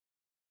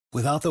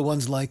Without the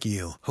ones like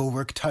you, who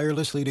work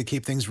tirelessly to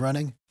keep things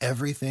running,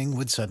 everything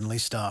would suddenly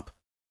stop.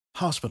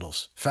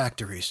 Hospitals,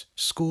 factories,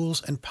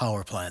 schools, and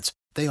power plants,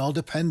 they all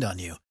depend on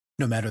you.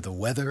 No matter the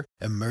weather,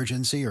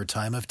 emergency, or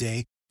time of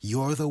day,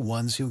 you're the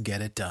ones who get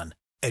it done.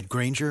 At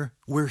Grainger,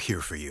 we're here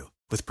for you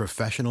with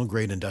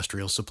professional-grade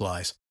industrial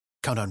supplies.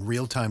 Count on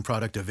real-time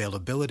product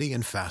availability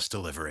and fast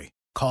delivery.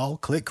 Call,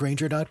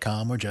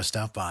 clickgrainger.com, or just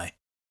stop by.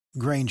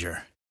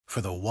 Grainger, for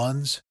the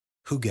ones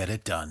who get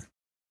it done.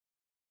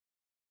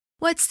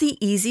 What's the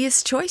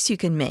easiest choice you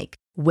can make?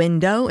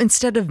 Window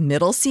instead of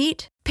middle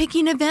seat?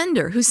 Picking a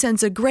vendor who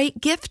sends a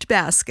great gift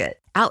basket?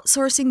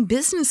 Outsourcing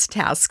business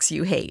tasks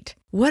you hate?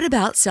 What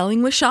about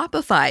selling with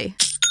Shopify?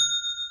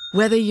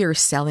 Whether you're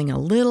selling a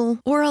little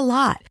or a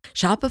lot,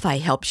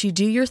 Shopify helps you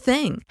do your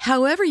thing,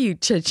 however you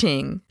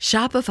cha-ching.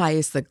 Shopify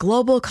is the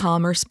global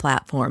commerce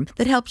platform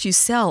that helps you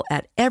sell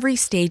at every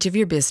stage of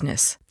your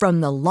business.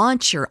 From the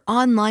launch your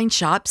online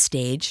shop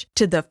stage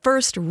to the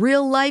first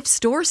real-life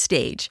store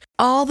stage,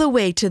 all the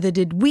way to the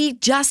did we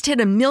just hit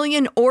a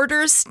million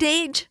orders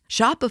stage.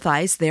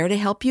 Shopify's there to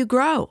help you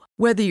grow.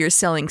 Whether you're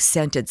selling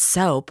scented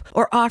soap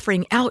or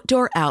offering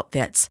outdoor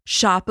outfits,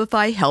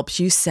 Shopify helps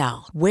you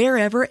sell.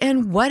 Wherever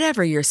and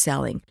whatever you're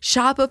selling,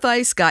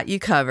 Shopify's got you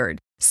covered.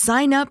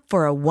 Sign up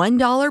for a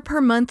 $1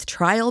 per month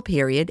trial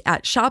period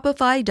at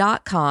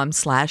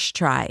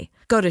shopify.com/try.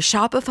 Go to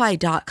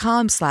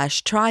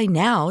shopify.com/try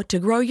now to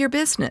grow your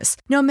business,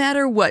 no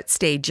matter what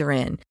stage you're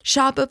in.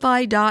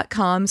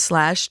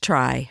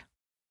 Shopify.com/try.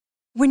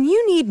 When you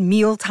need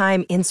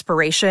mealtime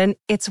inspiration,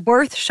 it's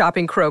worth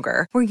shopping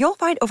Kroger, where you'll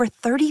find over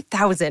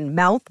 30,000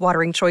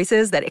 mouth-watering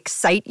choices that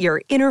excite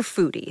your inner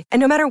foodie. And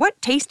no matter what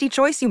tasty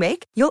choice you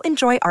make, you'll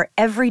enjoy our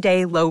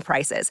everyday low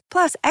prices,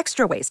 plus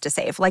extra ways to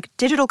save, like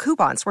digital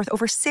coupons worth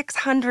over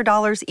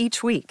 $600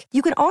 each week.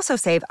 You can also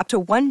save up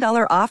to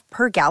 $1 off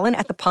per gallon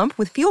at the pump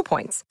with fuel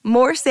points.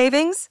 More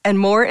savings and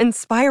more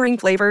inspiring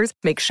flavors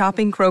make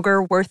shopping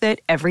Kroger worth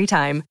it every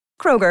time.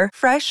 Kroger,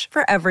 fresh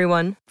for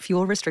everyone.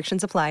 Fuel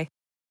restrictions apply.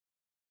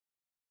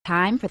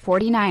 Time for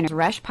 49ers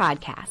Rush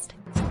Podcast.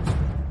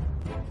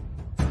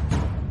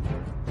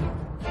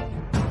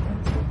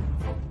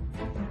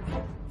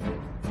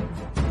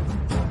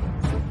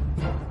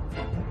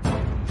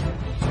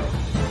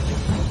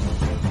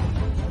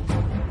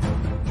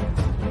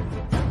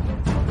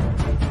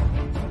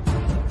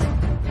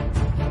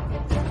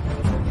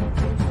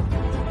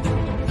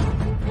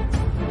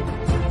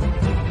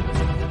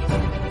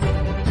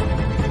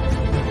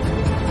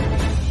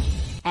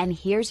 And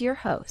here's your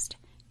host,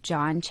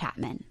 John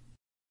Chapman.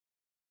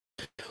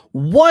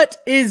 What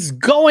is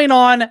going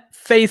on,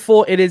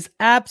 faithful? It is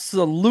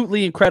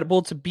absolutely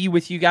incredible to be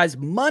with you guys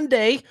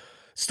Monday,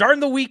 starting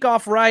the week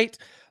off right,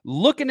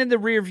 looking in the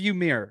rearview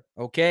mirror,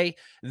 okay?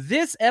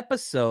 This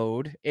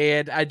episode,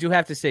 and I do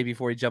have to say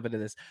before we jump into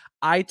this,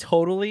 I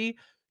totally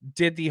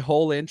did the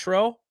whole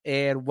intro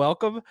and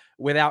welcome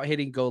without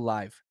hitting go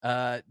live.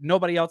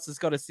 Nobody else is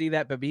going to see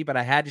that but me, but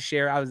I had to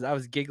share. I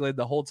was giggling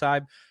the whole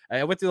time.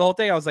 I went through the whole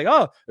thing. I was like,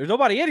 oh, there's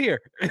nobody in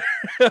here.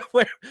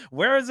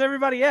 where is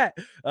everybody at?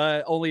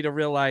 Only to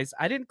realize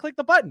I didn't click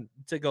the button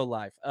to go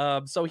live.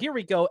 So here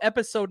we go.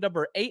 Episode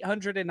number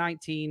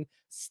 819,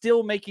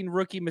 still making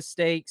rookie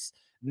mistakes,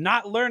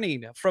 not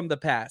learning from the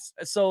past.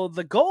 So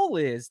the goal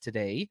is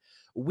today,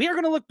 we're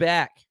going to look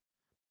back.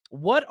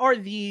 What are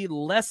the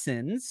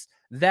lessons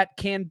that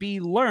can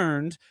be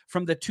learned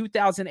from the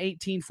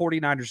 2018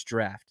 49ers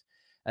draft?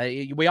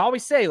 We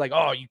always say, like,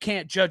 oh, you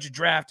can't judge a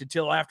draft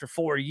until after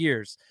 4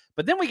 years.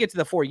 But then we get to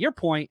the 4-year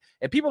point,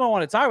 and people don't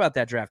want to talk about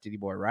that draft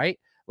anymore, right?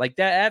 Like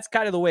that's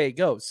kind of the way it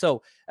goes.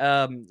 So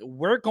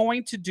we're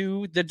going to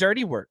do the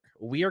dirty work.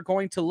 We are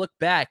going to look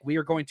back. We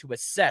are going to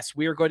assess.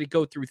 We are going to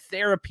go through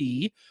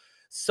therapy,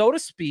 so to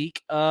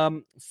speak,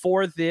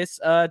 for this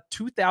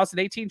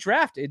 2018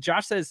 draft. And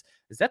Josh says,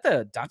 is that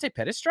the Dante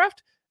Pettis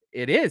draft?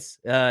 It is.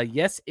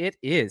 Yes, it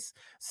is.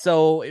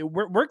 So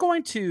we're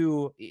going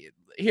to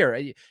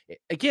here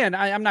again.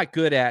 I'm not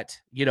good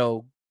at,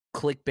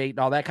 clickbait and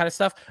all that kind of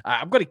stuff.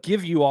 I'm going to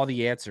give you all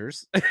the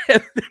answers.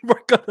 And then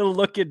we're going to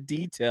look in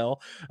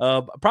detail.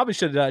 Probably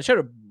should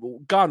have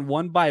gone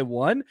one by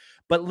one,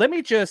 but I'm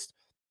going to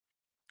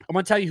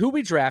tell you who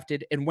we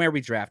drafted and where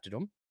we drafted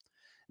them.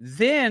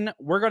 Then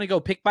we're going to go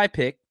pick by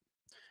pick,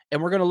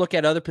 and we're going to look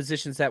at other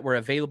positions that were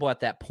available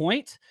at that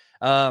point.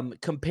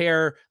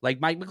 Compare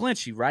like Mike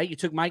McGlinchey, right? You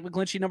took Mike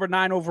McGlinchey number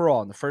 9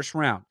 overall in the first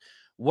round.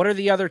 What are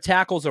the other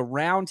tackles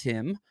around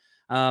him?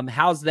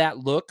 How's that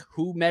look?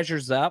 Who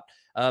measures up?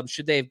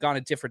 Should they have gone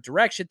a different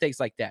direction? Things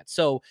like that.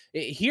 So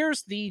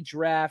here's the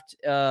draft.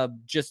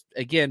 Just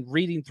again,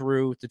 reading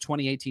through the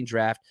 2018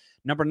 draft.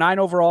 Number 9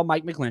 overall,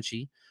 Mike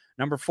McGlinchey.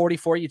 Number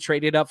 44, you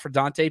traded up for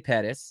Dante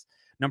Pettis.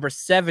 Number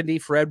 70,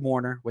 Fred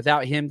Warner.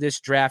 Without him,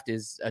 this draft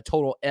is a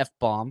total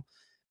F-bomb.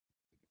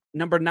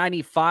 Number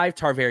 95,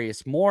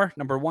 Tarvarius Moore.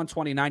 Number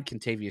 129,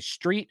 Kentavious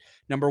Street.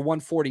 Number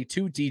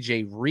 142,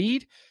 DJ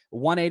Reed.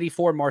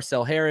 184,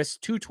 Marcel Harris.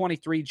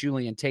 223,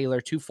 Julian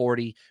Taylor.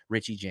 240,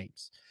 Richie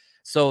James.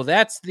 So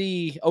that's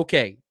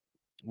okay,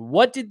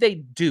 what did they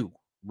do,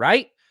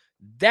 right?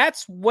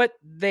 That's what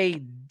they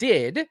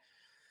did.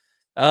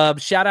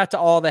 Shout out to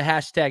all the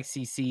hashtag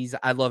CCs.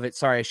 I love it.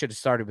 Sorry, I should have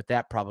started with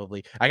that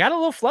probably. I got a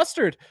little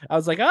flustered. I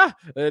was like,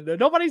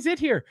 nobody's in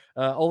here.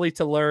 Only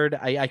to learn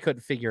I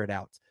couldn't figure it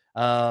out.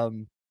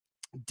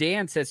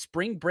 Dan says,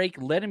 spring break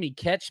letting me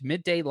catch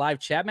midday live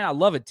chat. Man, I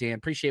love it, Dan.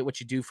 Appreciate what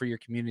you do for your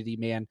community,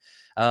 man.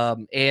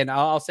 And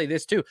I'll say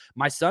this too.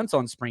 My son's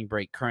on spring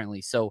break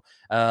currently. So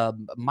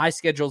my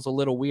schedule's a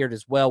little weird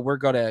as well. We're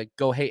going to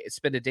go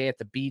spend a day at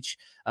the beach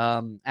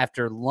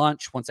after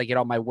lunch once I get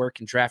all my work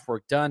and draft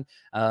work done,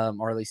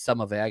 or at least some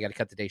of it. I got to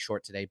cut the day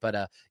short today.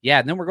 But yeah,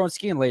 and then we're going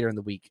skiing later in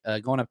the week,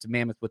 going up to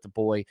Mammoth with the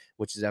boy,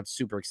 which is I'm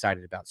super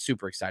excited about.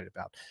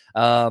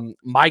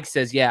 Mike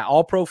says, yeah,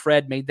 All-Pro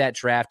Fred made that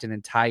draft an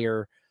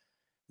entire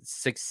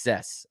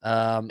success.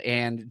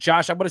 And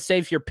Josh, I'm going to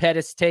save your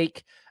Pettis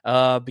take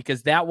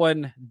because that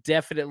one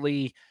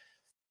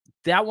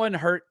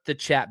hurt the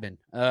Chapman.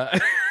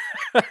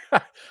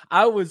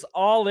 I was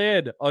all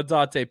in on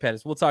Dante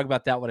Pettis. We'll talk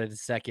about that one in a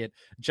second.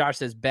 Josh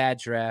says bad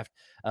draft.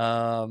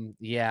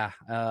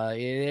 It's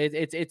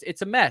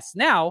a mess.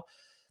 Now,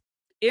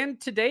 in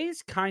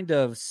today's kind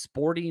of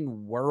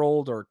sporting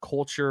world or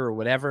culture or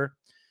whatever,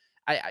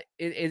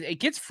 it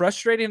gets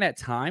frustrating at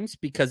times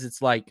because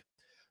it's like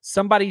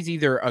somebody's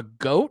either a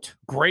GOAT,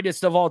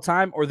 greatest of all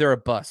time, or they're a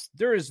bust.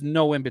 There is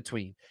no in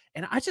between.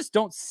 And I just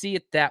don't see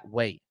it that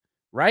way,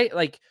 right?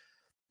 Like,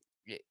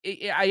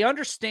 I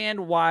understand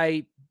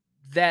why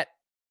that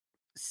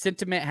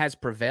sentiment has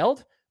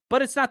prevailed,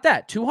 but it's not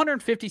that.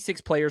 256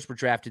 players were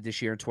drafted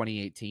this year in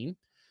 2018.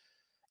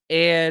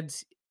 And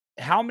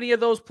how many of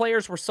those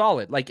players were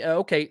solid? Like,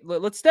 okay,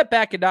 let's step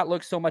back and not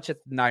look so much at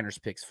the Niners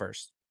picks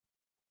first.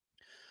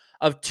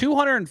 Of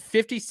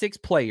 256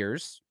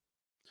 players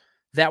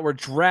that were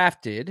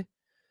drafted,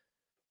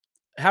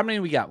 how many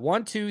we got?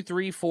 1, 2,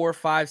 3, 4,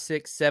 5,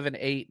 6, 7,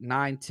 8,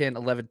 9, 10,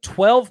 11,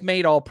 12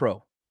 made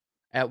All-Pro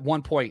at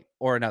one point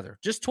or another.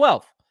 Just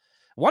 12.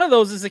 One of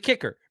those is a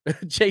kicker,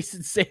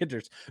 Jason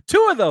Sanders.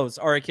 2 of those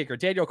are a kicker,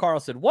 Daniel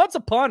Carlson. One's a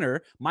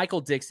punter,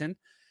 Michael Dixon.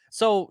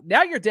 So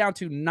now you're down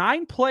to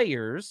 9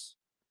 players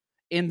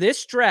in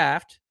this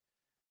draft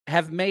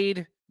have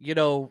made,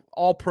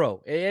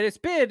 All-Pro. And it's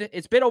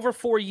been over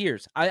 4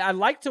 years. I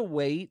like to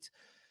wait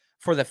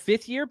for the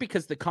 5th year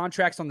because the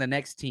contract's on the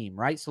next team,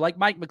 right? So like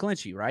Mike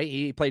McGlinchey, right?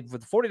 He played for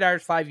the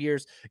 49ers 5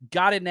 years,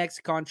 got a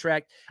next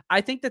contract.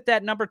 I think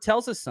that number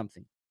tells us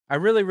something. I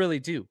really, really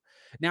do.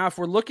 Now, if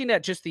we're looking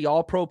at just the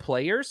All-Pro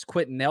players,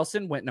 Quentin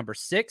Nelson went number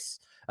 6.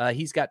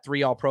 He's got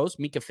 3 All-Pros.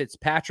 Minkah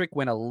Fitzpatrick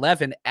went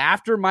 11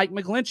 after Mike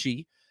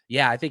McGlinchey.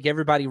 Yeah, I think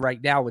everybody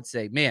right now would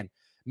say, man,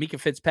 Minkah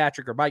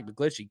Fitzpatrick or Mike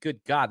McGlinchey, good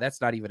God,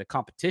 that's not even a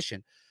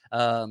competition.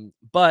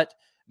 But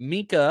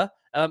Minkah,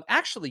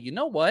 actually, you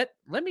know what?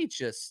 I'm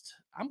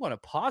going to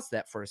pause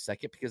that for a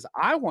second because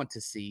I want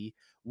to see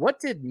what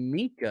did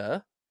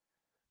Minkah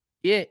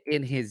get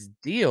in his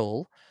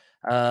deal.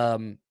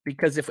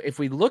 Because if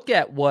we look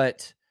at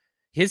what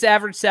his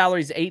average salary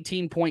is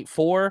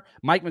 18.4,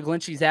 Mike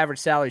McGlinchey's average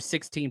salary is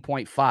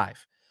 16.5.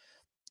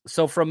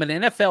 So from an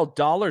NFL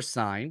dollar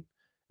sign,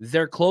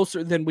 they're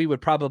closer than we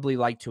would probably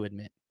like to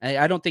admit.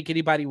 I don't think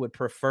anybody would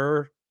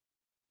prefer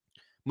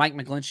Mike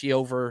McGlinchey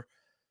over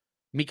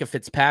Minkah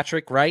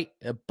Fitzpatrick, right?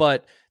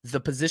 But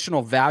the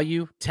positional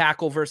value,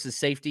 tackle versus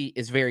safety,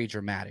 is very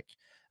dramatic.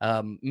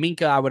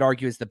 Minkah, I would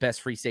argue, is the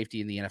best free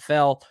safety in the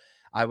NFL.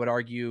 I would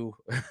argue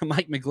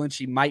Mike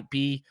McGlinchey might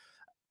be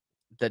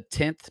the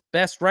 10th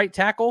best right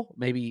tackle,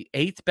 maybe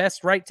 8th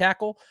best right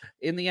tackle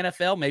in the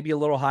NFL, maybe a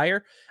little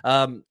higher.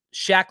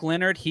 Shaq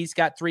Leonard, he's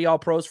got 3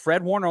 All-Pros.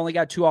 Fred Warner only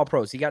got 2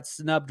 All-Pros. He got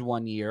snubbed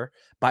one year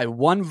by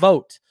 1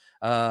 vote.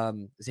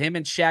 Him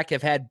and Shaq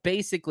have had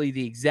basically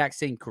the exact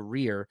same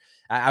career.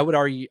 I would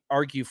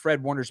argue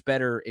Fred Warner's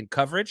better in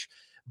coverage,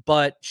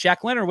 but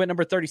Shaq Leonard went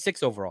number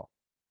 36 overall.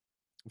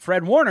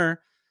 Fred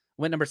Warner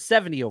went number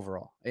 70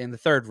 overall in the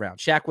 3rd round.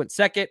 Shaq went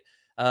 2nd.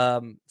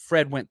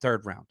 Fred went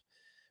 3rd round.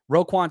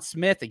 Roquan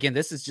Smith, again,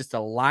 this is just a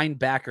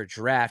linebacker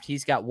draft.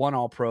 He's got 1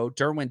 All-Pro.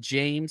 Derwin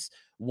James,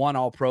 1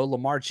 All-Pro.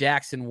 Lamar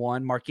Jackson,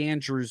 1. Mark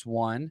Andrews,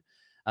 1.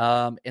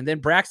 And then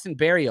Braxton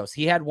Berrios,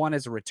 he had 1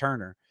 as a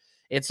returner.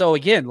 And so,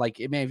 again,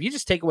 if you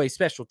just take away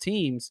special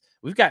teams,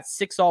 we've got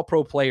 6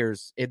 All-Pro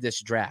players in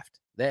this draft.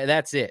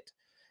 That's it.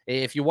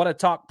 If you want to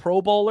talk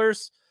Pro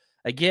Bowlers,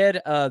 again,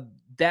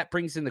 that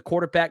brings in the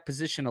quarterback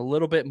position a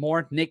little bit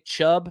more. Nick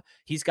Chubb,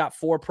 he's got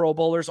 4 Pro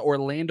Bowlers.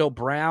 Orlando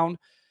Brown,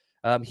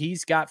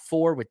 he's got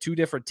 4 with 2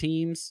 different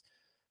teams.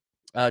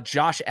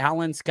 Josh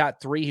Allen's got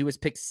 3. He was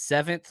picked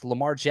 7th.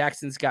 Lamar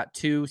Jackson's got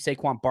 2.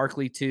 Saquon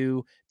Barkley,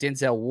 2.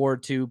 Denzel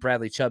Ward, 2.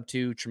 Bradley Chubb,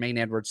 2. Tremaine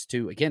Edwards,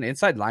 2. Again,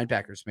 inside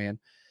linebackers, man.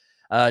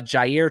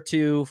 Jair,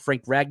 2.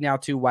 Frank Ragnow,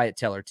 2. Wyatt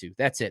Teller, 2.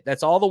 That's it.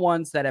 That's all the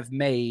ones that have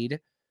made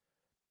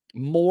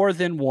more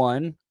than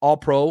 1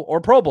 All-Pro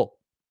or Pro Bowl.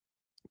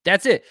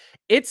 That's it.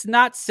 It's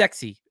not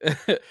sexy.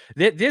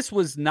 This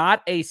was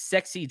not a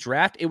sexy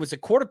draft. It was a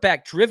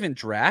quarterback-driven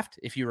draft,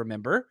 if you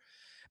remember,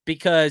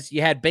 because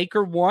you had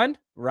Baker 1,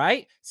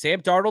 right?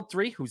 Sam Darnold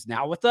 3, who's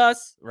now with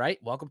us, right?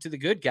 Welcome to the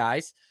good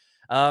guys.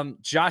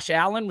 Josh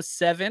Allen was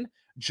 7.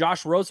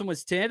 Josh Rosen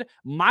was 10.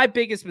 My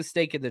biggest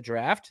mistake in the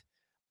draft,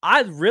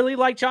 I really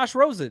like Josh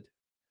Rosen.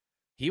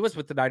 He was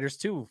with the Niners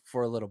too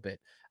for a little bit.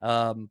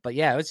 But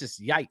yeah, it was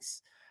just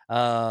yikes.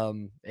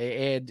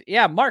 And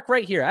yeah, Mark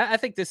right here, I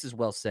think this is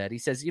well said. He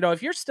says,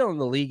 if you're still in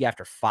the league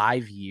after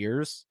 5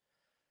 years,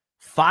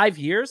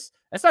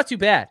 that's not too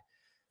bad.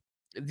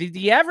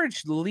 The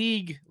average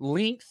league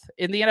length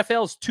in the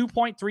NFL is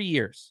 2.3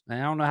 years. And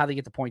I don't know how they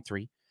get to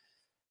 0.3.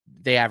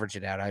 They average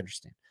it out. I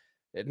understand.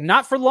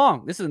 Not for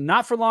long. This is a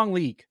not for long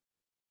league.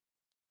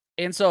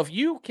 And so if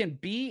you can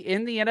be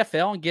in the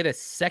NFL and get a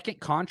second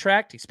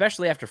contract,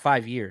 especially after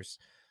 5 years,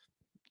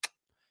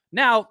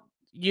 now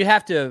you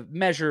have to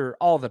measure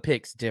all the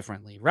picks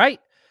differently, right?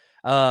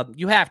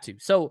 You have to.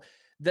 So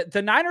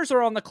the Niners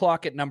are on the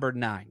clock at number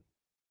 9.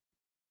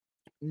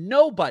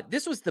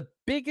 This was the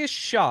biggest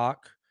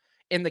shock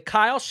in the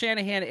Kyle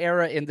Shanahan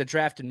era in the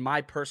draft, in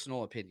my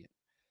personal opinion,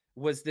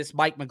 was this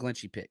Mike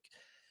McGlinchey pick.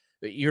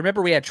 You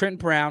remember we had Trenton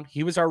Brown.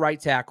 He was our right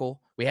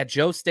tackle. We had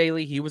Joe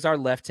Staley. He was our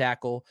left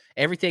tackle.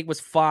 Everything was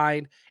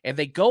fine. And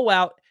they go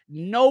out.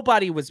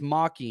 Nobody was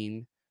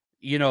mocking,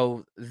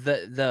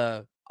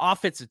 the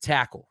offensive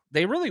tackle.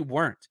 They really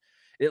weren't.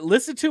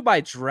 Listen to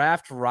my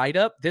draft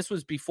write-up. This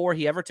was before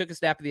he ever took a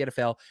snap in the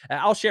NFL.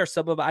 I'll share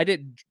some of them. I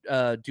didn't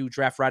do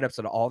draft write-ups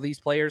on all these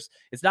players.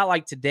 It's not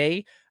like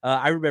today.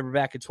 I remember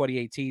back in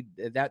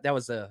 2018, that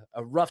was a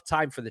rough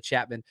time for the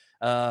Chapman.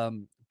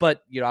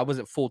 But, I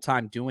wasn't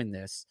full-time doing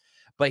this.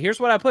 But here's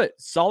what I put.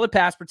 Solid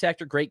pass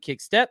protector, great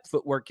kick step.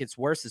 Footwork gets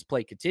worse as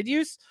play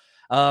continues.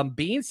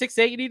 Being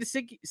 6'8", you need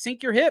to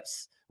sink your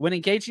hips. When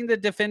engaging the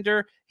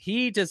defender,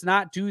 he does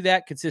not do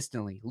that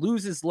consistently.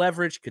 Loses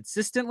leverage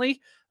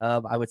consistently.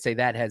 I would say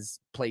that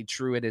has played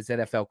true in his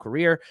NFL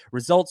career.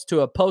 Results to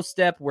a post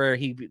step where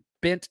he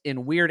bent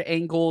in weird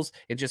angles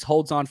and just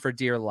holds on for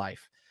dear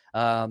life.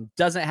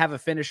 Doesn't have a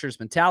finisher's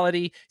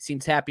mentality.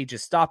 Seems happy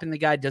just stopping the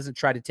guy. Doesn't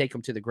try to take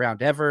him to the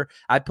ground ever.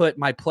 I put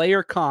my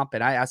player comp,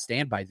 and I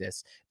stand by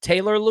this,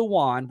 Taylor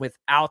Lewan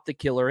without the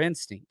killer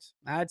instinct.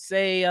 I'd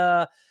say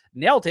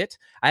nailed it.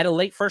 I had a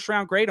late first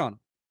round grade on him.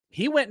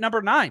 He went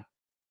number 9.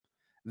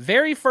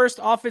 Very first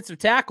offensive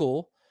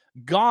tackle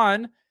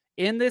gone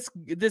in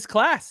this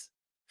class.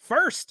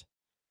 First.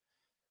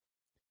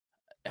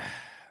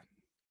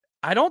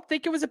 I don't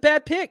think it was a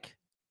bad pick.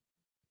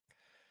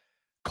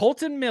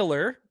 Colton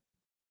Miller,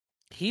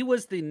 he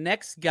was the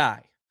next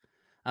guy.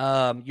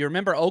 You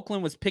remember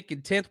Oakland was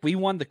picking 10th. We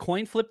won the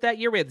coin flip that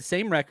year. We had the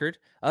same record,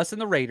 us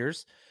and the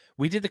Raiders.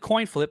 We did the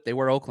coin flip. They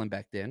were Oakland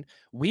back then.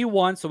 We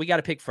won, so we got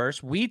to pick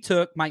first. We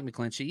took Mike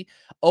McGlinchey.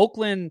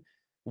 Oakland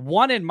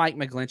wanted Mike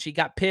McGlinchey,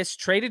 got pissed,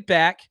 traded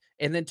back,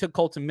 and then took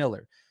Colton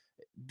Miller.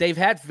 They've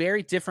had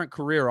very different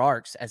career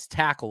arcs as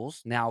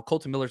tackles. Now,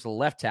 Colton Miller's a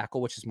left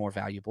tackle, which is more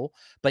valuable,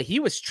 but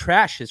he was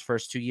trash his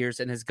first 2 years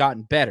and has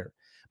gotten better.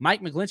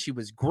 Mike McGlinchey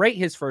was great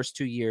his first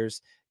 2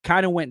 years,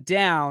 kind of went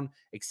down,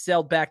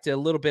 excelled back to a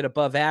little bit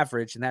above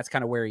average, and that's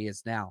kind of where he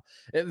is now.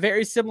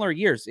 Very similar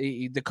years.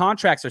 The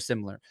contracts are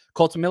similar.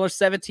 Colton Miller,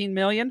 $17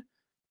 million.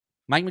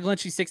 Mike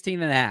McGlinchey,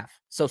 $16.5.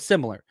 So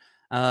similar.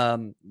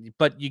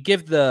 But you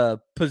give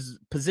the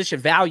position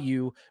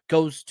value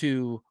goes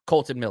to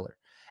Colton Miller.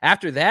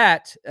 After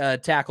that,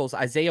 tackles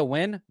Isaiah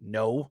Wynn.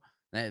 No,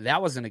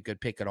 that wasn't a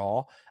good pick at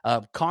all.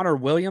 Connor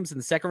Williams in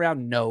the second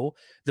round. No,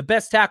 the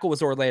best tackle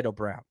was Orlando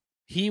Brown.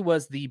 He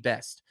was the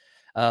best,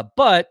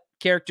 but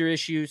character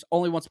issues,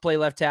 only wants to play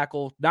left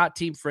tackle, not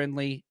team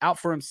friendly, out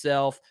for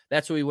himself.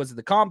 That's who he was at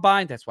the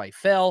combine. That's why he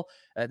fell.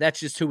 That's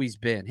just who he's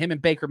been. Him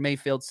and Baker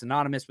Mayfield,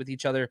 synonymous with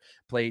each other,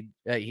 played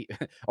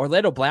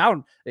Orlando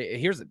Brown.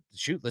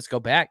 Let's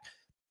go back.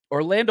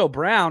 Orlando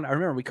Brown, I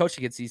remember we coached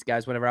against these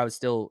guys whenever I was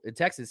still in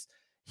Texas.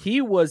 He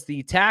was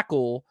the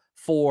tackle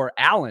for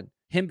Allen,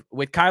 him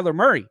with Kyler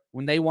Murray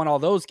when they won all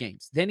those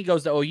games. Then he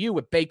goes to OU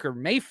with Baker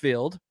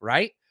Mayfield,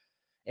 right?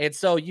 And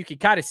so you can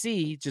kind of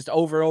see just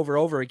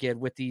over again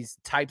with these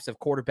types of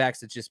quarterbacks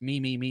that's just me.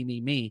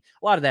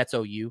 A lot of that's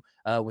OU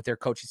with their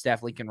coaching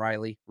staff, Lincoln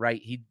Riley,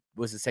 right? He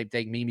was the same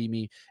thing,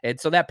 me. And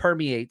so that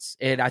permeates.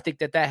 And I think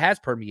that has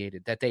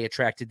permeated, that they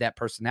attracted that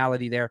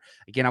personality there.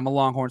 Again, I'm a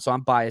Longhorn, so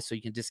I'm biased, so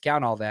you can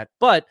discount all that.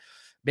 But,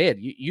 man,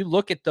 you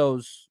look at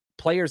those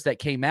players that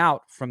came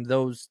out from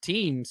those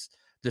teams,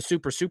 the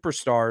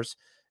superstars.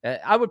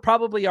 I would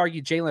probably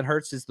argue Jalen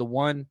Hurts is the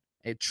one,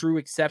 a true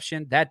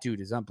exception. That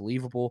dude is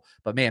unbelievable.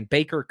 But, man,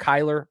 Baker,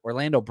 Kyler,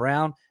 Orlando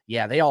Brown,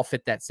 yeah, they all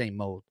fit that same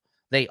mold.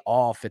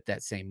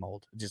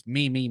 Just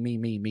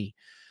me.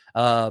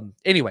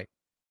 Anyway,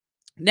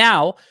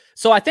 now,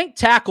 so I think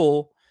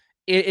tackle,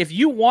 if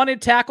you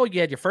wanted tackle,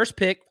 you had your first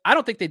pick. I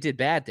don't think they did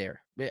bad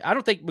there. I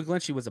don't think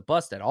McGlinchey was a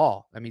bust at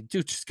all. I mean,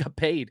 dude just got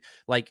paid.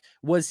 Like,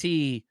 was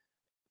he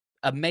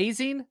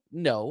amazing?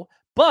 No.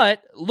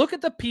 But look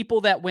at the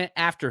people that went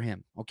after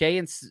him, okay?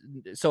 And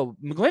so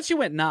McGlinchey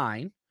went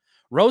 9.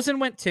 Rosen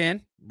went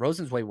 10.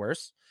 Rosen's way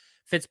worse.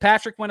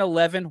 Fitzpatrick went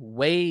 11.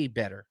 Way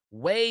better.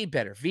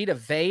 Vita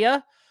Vea,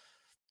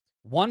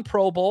 1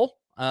 Pro Bowl,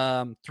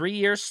 3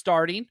 years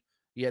starting.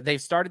 Yeah,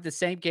 they've started the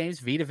same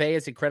games. Vita Vea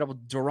is incredible.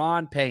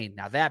 Daron Payne.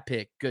 Now that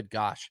pick, good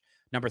gosh.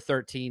 Number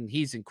 13,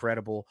 he's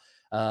incredible.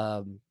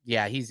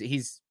 Yeah,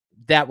 he's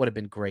that would have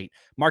been great.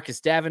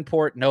 Marcus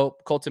Davenport,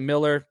 nope. Colton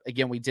Miller,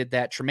 again, we did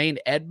that. Tremaine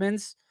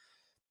Edmonds,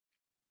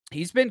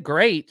 he's been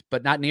great,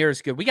 but not near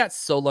as good. We got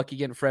so lucky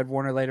getting Fred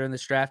Warner later in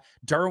this draft.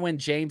 Derwin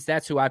James,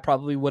 that's who I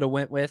probably would have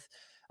went with.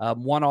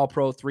 1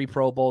 All-Pro, 3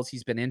 Pro Bowls.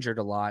 He's been injured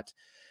a lot.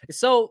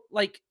 So,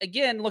 like,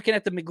 again, looking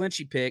at the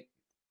McGlinchey pick.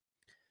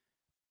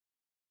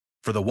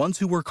 For the ones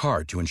who work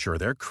hard to ensure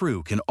their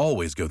crew can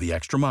always go the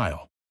extra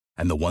mile,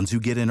 and the ones who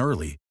get in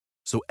early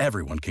so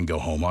everyone can go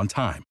home on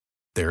time,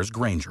 there's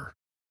Grainger,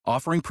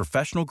 offering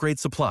professional-grade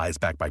supplies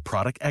backed by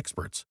product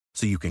experts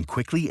so you can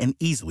quickly and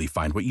easily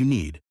find what you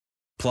need.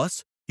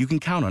 Plus, you can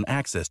count on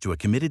access to a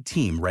committed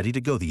team ready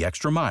to go the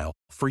extra mile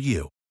for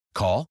you.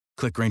 Call,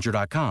 click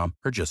Grainger.com,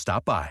 or just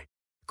stop by.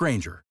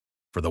 Grainger,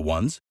 for the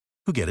ones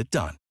who get it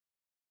done.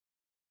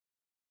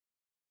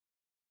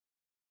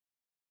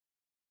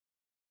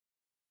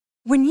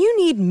 When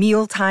you need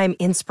mealtime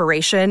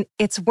inspiration,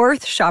 it's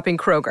worth shopping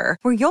Kroger,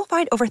 where you'll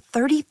find over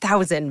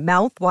 30,000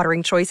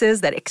 mouth-watering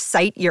choices that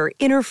excite your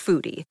inner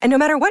foodie. And no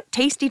matter what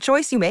tasty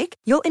choice you make,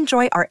 you'll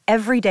enjoy our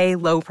everyday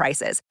low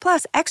prices,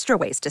 plus extra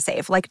ways to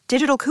save, like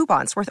digital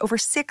coupons worth over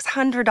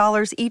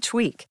 $600 each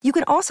week. You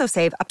can also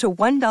save up to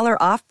 $1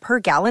 off per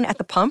gallon at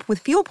the pump with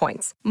fuel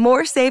points.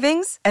 More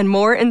savings and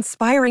more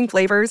inspiring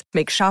flavors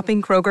make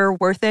shopping Kroger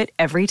worth it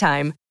every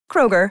time.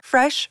 Kroger,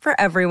 fresh for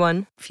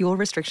everyone. Fuel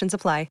restrictions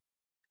apply.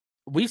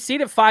 We've seen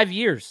it 5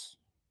 years.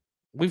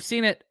 We've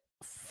seen it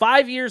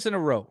 5 years in a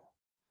row.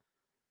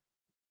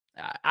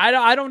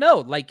 I don't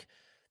know. Like,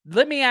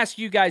 let me ask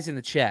you guys in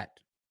the chat.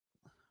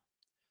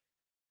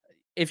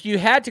 If you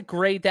had to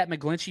grade that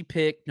McGlinchey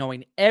pick,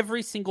 knowing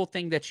every single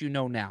thing that you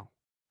know now,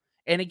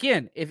 and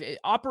again, if it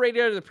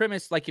operated under the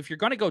premise, like if you're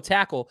going to go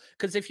tackle,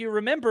 because if you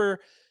remember,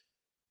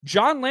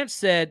 John Lynch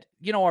said,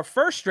 our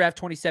first draft,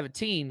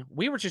 2017,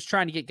 we were just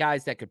trying to get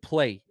guys that could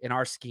play in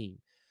our scheme.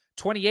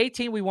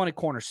 2018, we wanted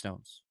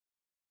cornerstones.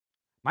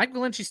 Mike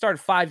McGlinchey started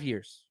 5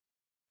 years.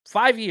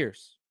 5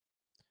 years.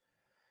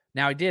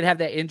 Now, he did have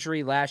that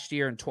injury last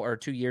year or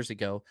 2 years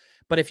ago.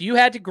 But if you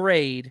had to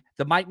grade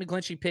the Mike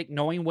McGlinchey pick,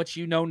 knowing what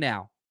you know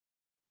now,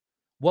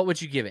 what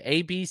would you give it?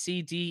 A, B,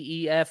 C,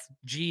 D, E, F,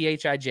 G,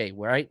 H, I, J,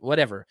 right?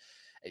 Whatever.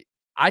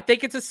 I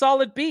think it's a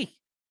solid B.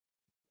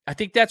 I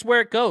think that's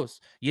where it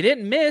goes. You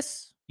didn't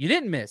miss.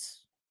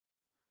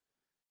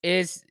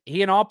 Is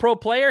he an all-pro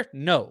player?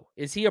 No.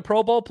 Is he a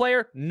Pro Bowl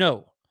player?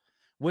 No.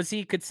 Was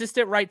he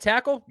consistent right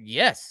tackle?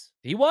 Yes,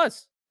 he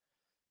was.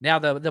 Now,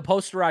 the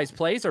posterized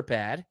plays are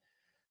bad.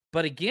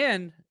 But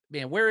again,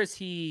 man, where is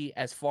he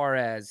as far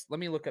as, let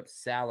me look up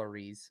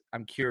salaries.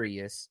 I'm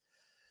curious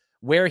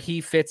where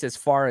he fits as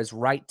far as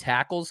right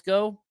tackles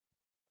go.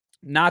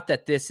 Not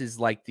that this is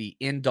like the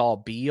end-all,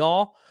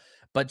 be-all,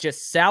 but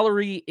just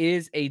salary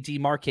is a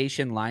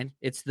demarcation line.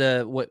 It's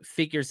what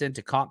figures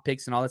into comp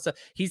picks and all that stuff.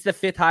 He's the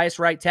 5th highest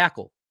right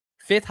tackle.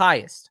 5th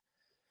highest.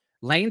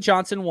 Lane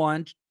Johnson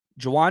 1,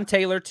 Jawan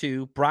Taylor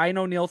 2, Brian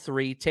O'Neill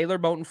 3, Taylor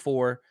Moton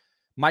 4,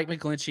 Mike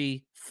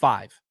McGlinchey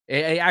 5.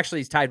 Actually,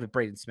 he's tied with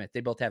Braden Smith.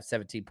 They both have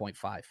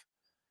 17.5.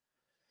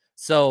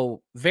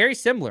 So very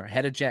similar.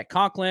 Ahead of Jack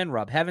Conklin,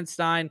 Rob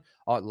Heavenstein,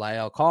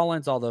 Lyle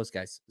Collins, all those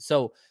guys.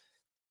 So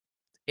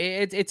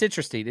it's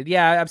interesting. And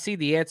yeah, I've seen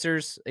the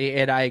answers,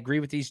 and I agree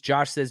with these.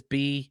 Josh says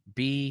B.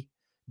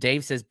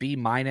 Dave says B-,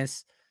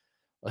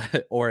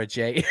 or a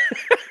J.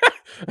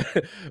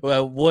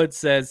 Well, Wood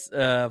says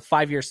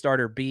 5-year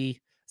starter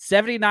B.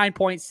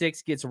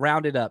 79.6 gets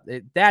rounded up.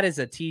 That is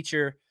a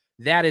teacher.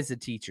 That is a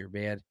teacher,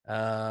 man.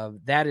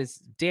 That is,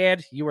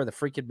 Dad, you are the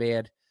freaking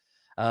man.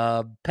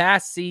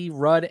 Pass C,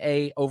 Rud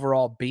A,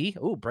 overall B.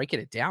 Ooh, breaking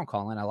it down,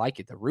 Colin. I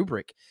like it. The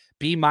rubric.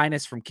 B-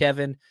 from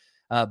Kevin.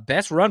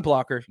 Best run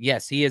blocker.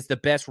 Yes, he is the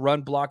best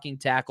run blocking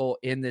tackle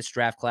in this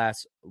draft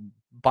class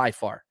by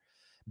far.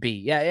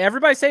 B. Yeah,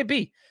 everybody say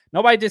B.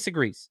 Nobody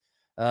disagrees.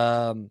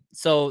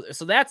 So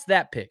that's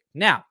that pick.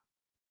 Now,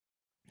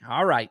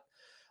 all right.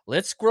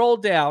 Let's scroll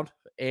down,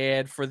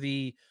 and for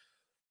the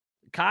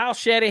Kyle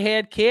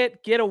Shanahan,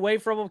 can't get away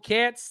from him,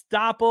 can't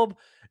stop him.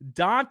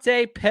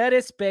 Dante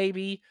Pettis,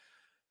 baby.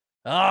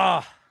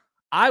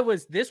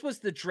 This was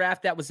the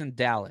draft that was in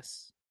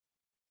Dallas.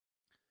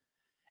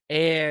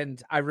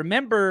 And I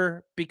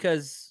remember,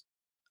 because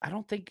I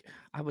don't think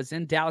I was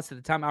in Dallas at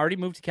the time. I already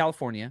moved to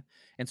California.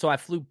 And so I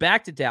flew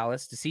back to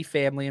Dallas to see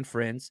family and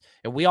friends,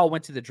 and we all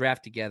went to the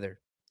draft together.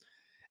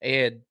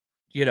 And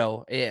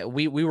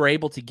we were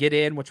able to get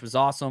in, which was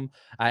awesome.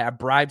 I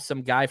bribed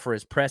some guy for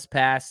his press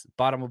pass,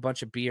 bought him a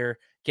bunch of beer,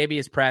 gave me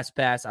his press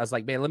pass. I was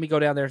like, man, let me go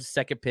down there as a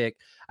second pick.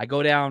 I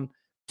go down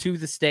to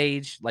the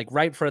stage, like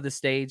right in front of the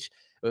stage.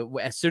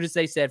 As soon as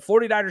they said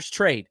 49ers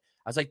trade,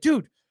 I was like,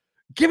 dude,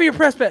 give me your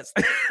press pass.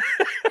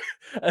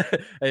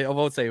 I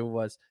won't say who it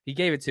was. He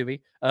gave it to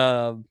me.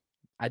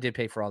 I did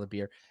pay for all the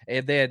beer.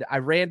 And then I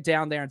ran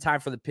down there in time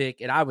for the pick,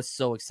 and I was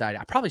so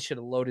excited. I probably should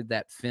have loaded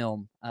that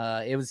film.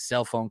 It was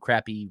cell phone,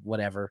 crappy,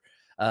 whatever.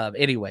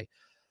 Anyway,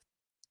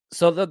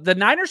 so the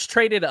Niners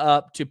traded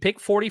up to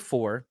pick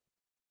 44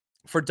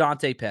 for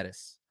Dante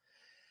Pettis.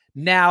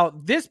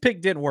 Now, this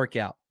pick didn't work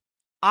out.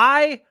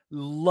 I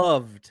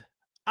loved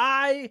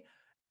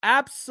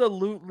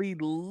absolutely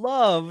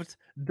loved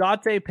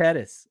Dante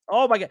Pettis.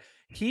 Oh my God.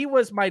 He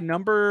was my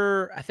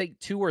number, I think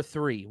 2 or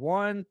 3.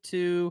 1,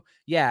 2.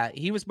 Yeah,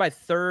 he was my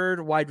third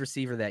wide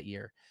receiver that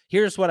year.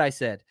 Here's what I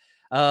said.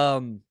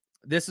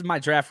 This is my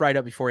draft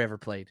write-up before he ever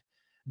played.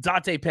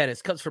 Dante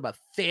Pettis comes from a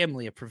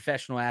family of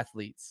professional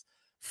athletes.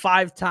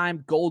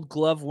 5-time Gold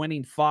Glove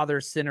winning father,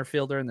 center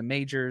fielder in the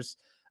majors.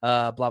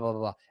 Blah, blah, blah,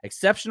 blah.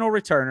 Exceptional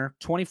returner,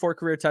 24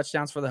 career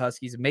touchdowns for the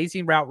Huskies,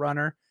 amazing route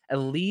runner,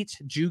 elite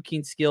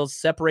juking skills,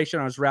 separation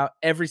on his route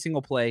every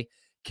single play,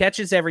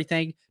 catches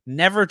everything,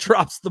 never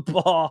drops the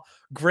ball,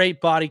 great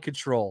body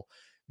control.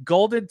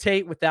 Golden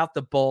Tate without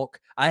the bulk.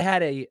 I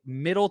had a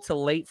middle to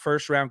late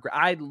first round.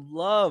 I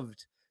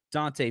loved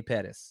Dante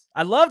Pettis.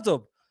 I loved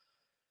him.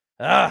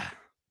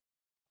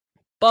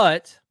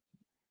 But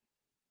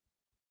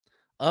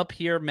up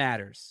here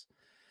matters.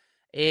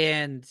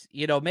 And,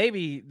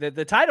 maybe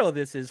the title of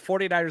this is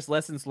 49ers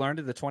Lessons Learned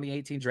in the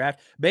 2018 Draft.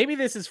 Maybe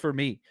this is for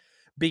me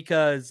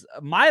because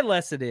my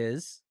lesson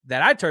is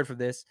that I turned from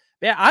this.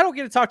 Man, I don't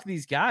get to talk to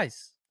these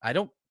guys. I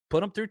don't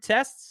put them through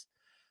tests.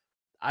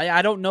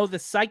 I don't know the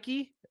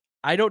psyche.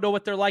 I don't know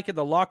what they're like in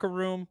the locker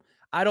room.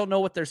 I don't know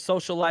what their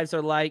social lives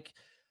are like.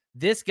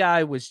 This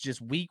guy was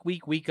just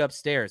weak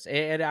upstairs.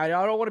 And I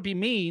don't want to be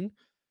mean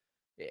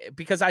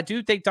because I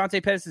do think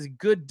Dante Pettis is a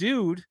good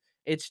dude.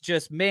 It's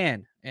just,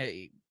 man,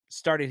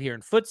 started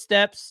hearing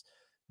footsteps,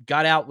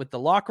 got out with the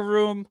locker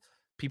room,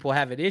 people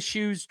having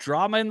issues,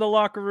 drama in the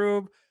locker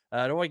room.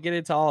 I don't want to get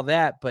into all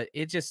that, but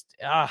it just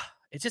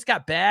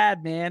got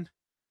bad, man.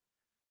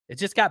 It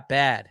just got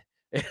bad.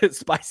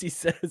 Spicy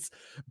says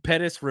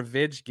Pettis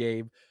revenge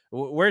game.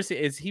 Where's he?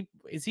 Is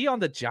he on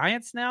the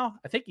Giants now?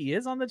 I think he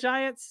is on the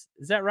Giants.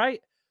 Is that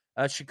right?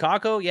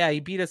 Chicago. Yeah, he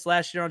beat us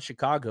last year on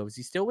Chicago. Is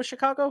he still with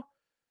Chicago?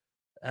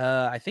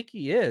 I think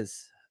he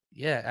is.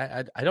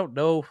 Yeah, I don't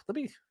know. Let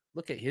me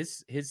look at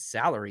his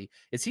salary.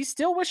 Is he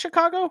still with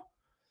Chicago?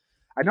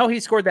 I know he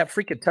scored that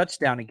freaking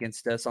touchdown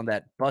against us on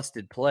that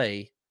busted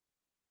play.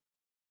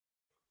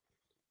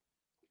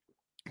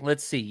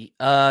 Let's see.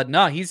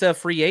 No, he's a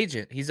free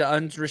agent. He's an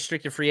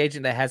unrestricted free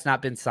agent that has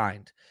not been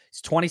signed.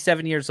 He's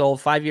 27 years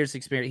old, 5 years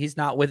experience.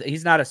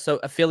 He's not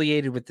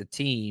affiliated with the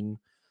team,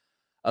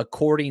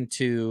 according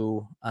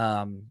to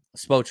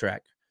Spotrac,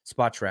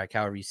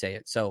 however you say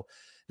it. So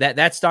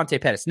that's Dante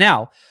Pettis.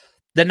 Now,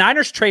 the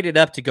Niners traded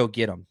up to go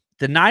get him.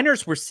 The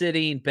Niners were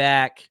sitting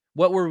back.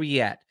 What were we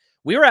at?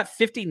 We were at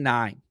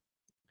 59.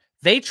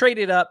 They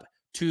traded up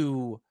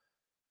to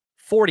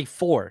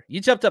 44. You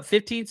jumped up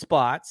 15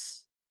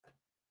 spots.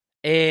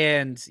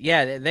 And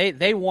yeah,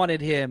 they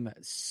wanted him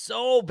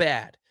so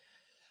bad.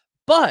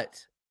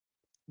 But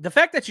the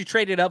fact that you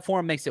traded up for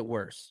him makes it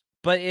worse.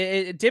 But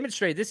it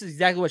demonstrated this is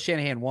exactly what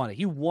Shanahan wanted.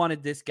 He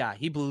wanted this guy.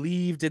 He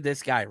believed in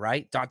this guy,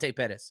 right? Dante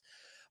Pettis.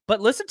 But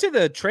listen to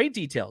the trade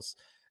details.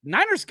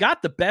 Niners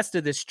got the best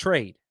of this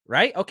trade,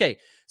 right? Okay,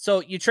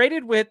 so you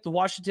traded with the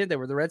Washington. They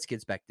were the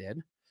Redskins back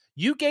then.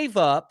 You gave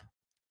up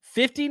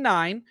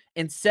 59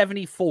 and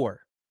 74.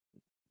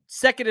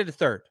 Second and a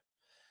third.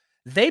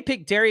 They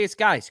picked Darius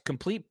Geis,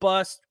 complete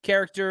bust,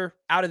 character,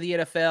 out of the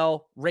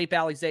NFL, rape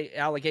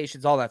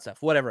allegations, all that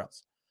stuff, whatever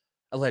else,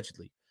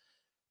 allegedly.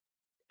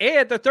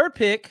 And the third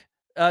pick,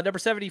 number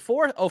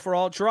 74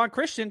 overall, Geron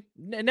Christian,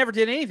 never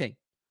did anything.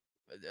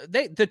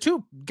 The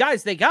two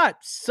guys they got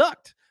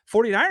sucked.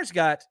 49ers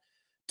got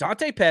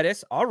Dante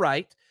Pettis, all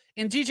right,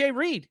 and DJ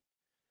Reed.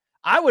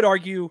 I would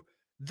argue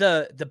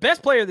the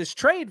best player of this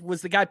trade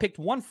was the guy picked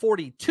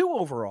 142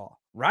 overall,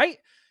 right?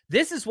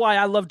 This is why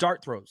I love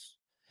dart throws.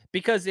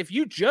 Because if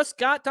you just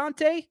got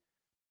Dante,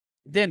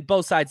 then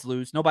both sides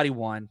lose. Nobody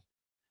won.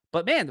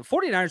 But, man, the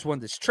 49ers won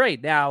this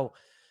trade. Now,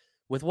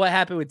 with what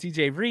happened with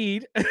DJ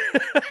Reed,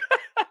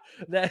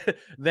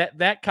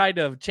 that kind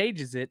of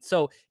changes it.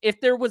 So,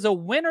 if there was a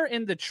winner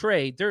in the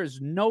trade, there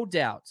is no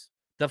doubt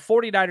the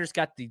 49ers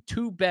got the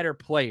two better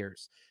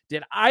players.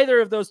 Did either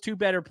of those two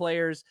better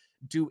players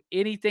do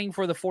anything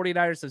for the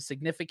 49ers of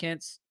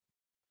significance?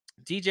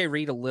 DJ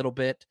Reed a little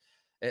bit.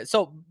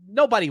 So,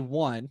 nobody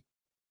won.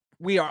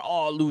 We are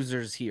all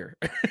losers here.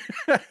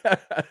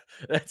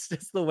 That's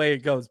just the way it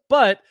goes.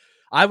 But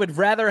I would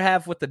rather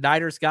have what the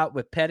Niners got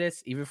with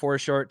Pettis, even for a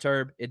short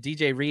term, and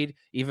DJ Reed,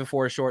 even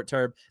for a short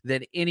term,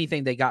 than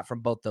anything they got from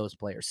both those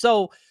players.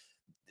 So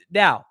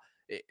now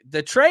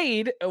the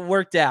trade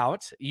worked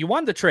out. You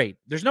won the trade.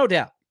 There's no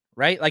doubt,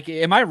 right? Like,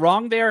 am I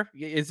wrong there?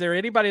 Is there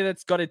anybody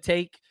that's going to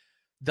take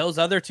those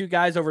other two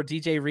guys over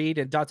DJ Reed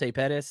and Dante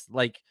Pettis?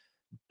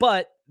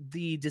 But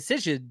the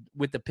decision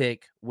with the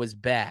pick was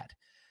bad.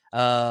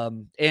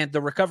 And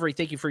the recovery,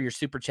 thank you for your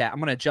super chat. I'm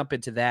going to jump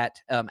into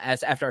that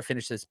after I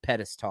finish this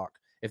Pettis talk,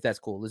 if that's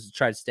cool. Let's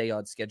try to stay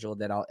on schedule.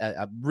 Then I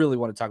really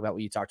want to talk about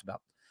what you talked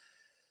about.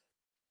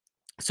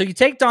 So you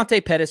take Dante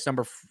Pettis,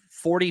 number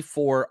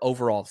 44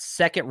 overall,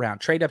 second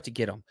round, trade up to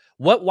get him.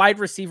 What wide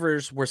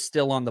receivers were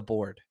still on the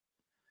board?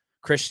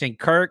 Christian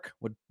Kirk.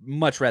 Would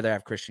much rather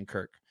have Christian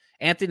Kirk.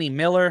 Anthony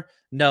Miller,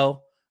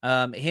 no.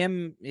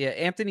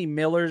 Anthony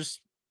Miller's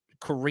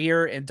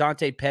career and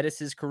Dante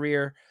Pettis'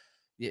 career,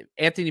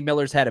 Anthony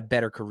Miller's had a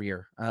better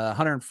career.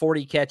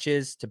 140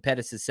 catches to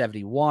Pettis'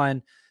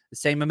 71. The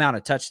same amount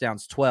of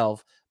touchdowns,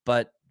 12,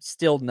 but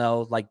still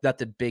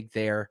nothing big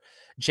there.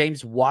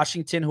 James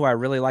Washington, who I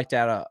really liked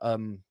out of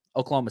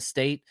Oklahoma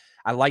State.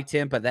 I liked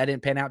him, but that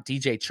didn't pan out.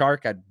 DJ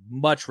Chark, I'd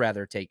much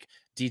rather take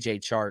DJ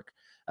Chark.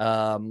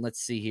 Let's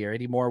see here.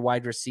 Any more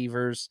wide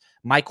receivers?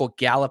 Michael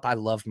Gallup. I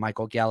loved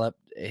Michael Gallup.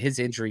 His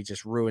injury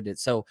just ruined it.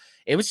 So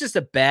it was just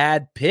a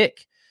bad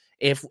pick.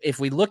 If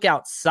we look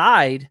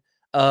outside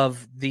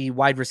of the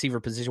wide receiver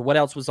position, what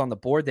else was on the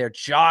board there?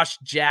 Josh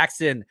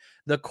Jackson,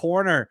 the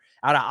corner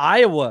out of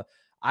Iowa.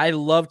 I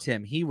loved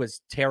him. He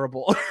was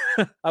terrible.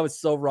 I was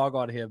so wrong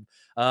on him.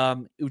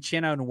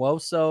 Uchenna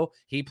Nwosu,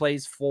 he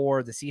plays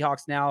for the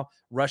Seahawks now.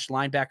 Rush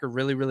linebacker,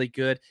 really, really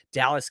good.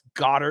 Dallas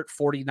Goedert,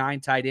 49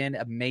 tight end,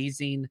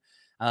 amazing.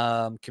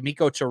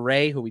 Kamiko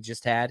Toure, who we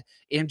just had.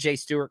 MJ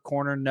Stewart,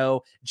 corner,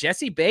 no.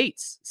 Jesse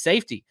Bates,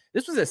 safety.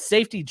 This was a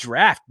safety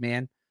draft,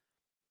 man.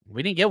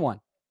 We didn't get one.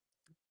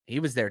 He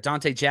was there.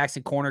 Dante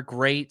Jackson, corner,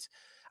 great.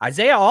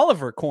 Isaiah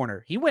Oliver,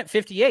 corner. He went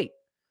 58.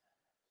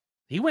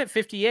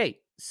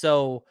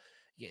 So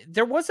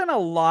there wasn't a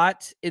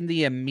lot in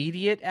the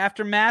immediate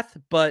aftermath,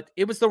 but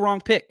it was the wrong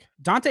pick.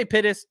 Dante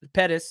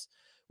Pettis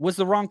was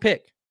the wrong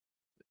pick.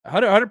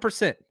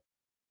 100%.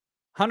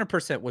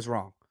 100% was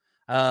wrong.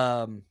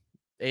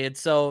 And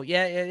so,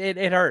 yeah,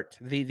 it hurt.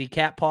 The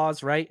cat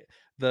paws, right?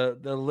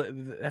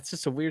 That's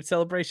just a weird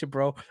celebration,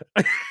 bro.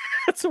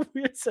 That's a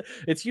weird.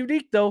 It's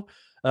unique though.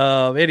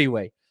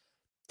 Anyway,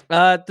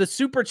 the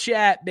super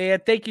chat,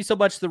 man. Thank you so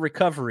much. The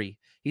recovery.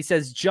 He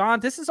says, John,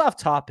 this is off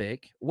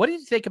topic. What do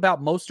you think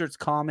about Mostert's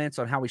comments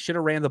on how we should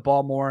have ran the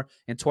ball more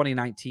in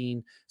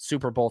 2019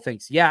 Super Bowl?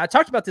 Thanks. Yeah, I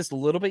talked about this a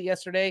little bit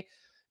yesterday.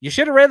 You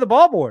should have ran the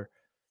ball more.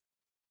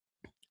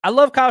 I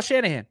love Kyle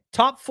Shanahan.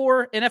 Top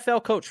 4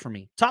 NFL coach for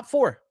me. Top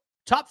four.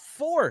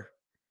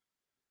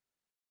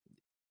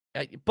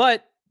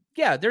 But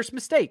yeah, there's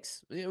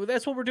mistakes.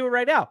 That's what we're doing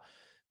right now.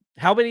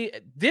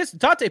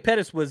 Dante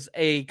Pettis was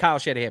a Kyle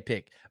Shanahan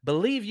pick.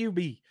 Believe you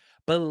me.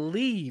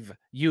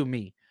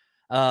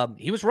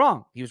 He was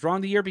wrong. He was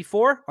wrong the year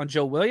before on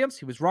Joe Williams.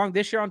 He was wrong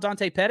this year on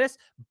Dante Pettis,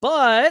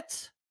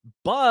 but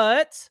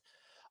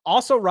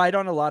also right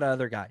on a lot of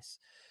other guys.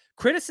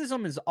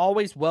 Criticism is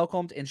always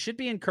welcomed and should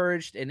be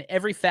encouraged in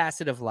every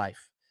facet of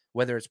life,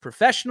 whether it's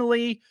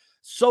professionally,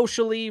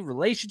 socially,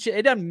 relationship.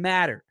 It doesn't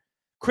matter.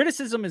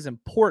 Criticism is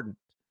important,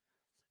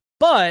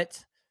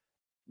 but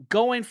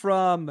going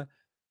from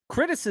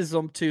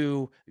criticism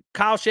to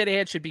Kyle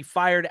Shanahan should be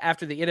fired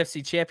after the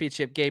NFC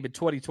Championship game in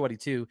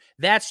 2022.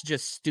 That's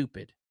just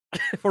stupid,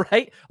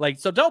 right?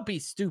 So don't be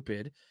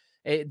stupid.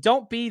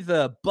 Don't be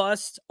the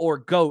bust or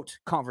GOAT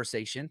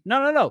conversation.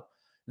 No.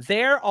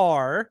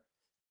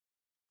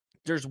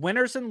 There's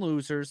winners and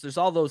losers. There's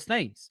all those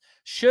things.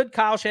 Should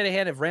Kyle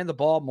Shanahan have ran the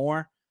ball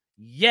more?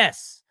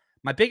 Yes.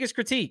 My biggest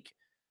critique.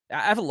 I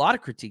have a lot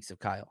of critiques of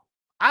Kyle.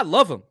 I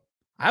love him.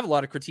 I have a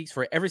lot of critiques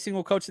for every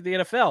single coach in the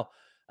NFL.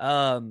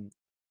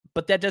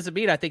 But that doesn't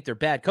mean I think they're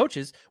bad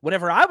coaches.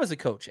 Whenever I was a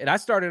coach and I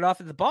started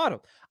off at the bottom,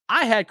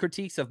 I had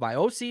critiques of my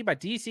OC, my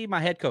DC, my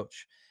head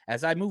coach.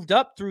 As I moved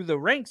up through the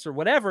ranks or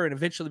whatever and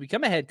eventually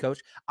become a head coach,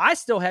 I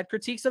still had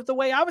critiques of the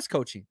way I was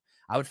coaching.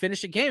 I would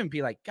finish a game and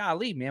be like,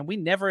 golly, man, we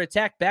never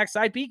attacked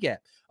backside B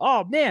gap.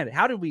 Oh, man,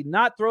 how did we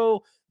not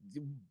throw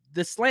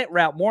the slant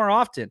route more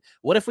often?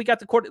 What if we got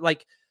the quarter?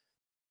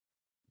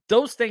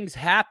 Those things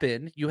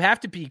happen. You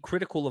have to be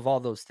critical of all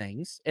those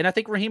things. And I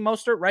think Raheem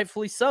Mostert,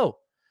 rightfully so.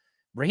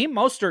 Raheem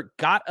Mostert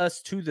got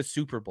us to the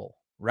Super Bowl,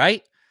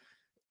 right?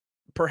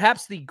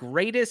 Perhaps the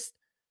greatest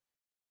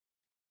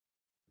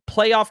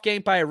playoff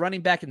game by a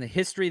running back in the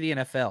history of the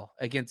NFL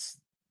against,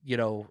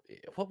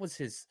 what was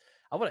his?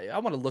 I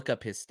want to look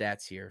up his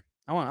stats here.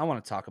 I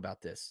want to talk about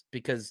this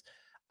because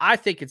I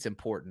think it's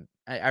important.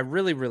 I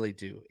really, really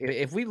do.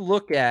 If we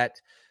look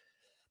at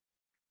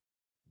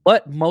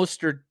what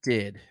Mostert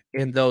did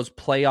in those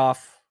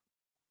playoff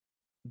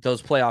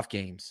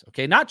games,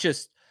 okay, not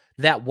just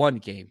that one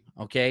game,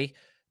 okay,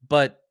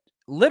 but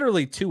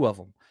literally 2 of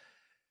them.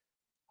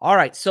 All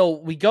right, so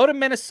we go to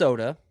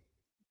Minnesota,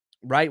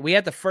 right? We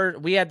had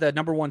the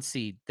number 1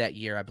 seed that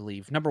year, I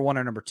believe. Number 1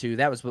 or number 2.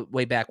 That was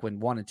way back when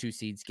 1 and 2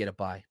 seeds get a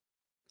bye.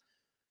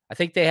 I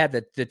think they had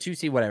the 2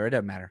 seed, whatever. It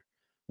doesn't matter.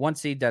 1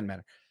 seed doesn't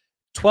matter.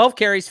 12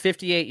 carries,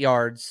 58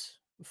 yards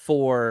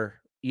for,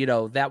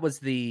 that was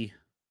the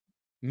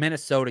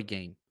Minnesota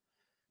game.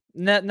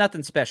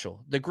 Nothing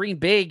special. The Green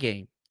Bay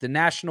game, the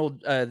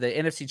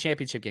NFC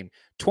Championship game,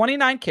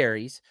 29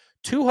 carries,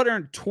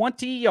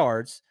 220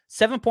 yards,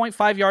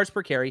 7.5 yards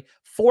per carry,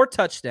 4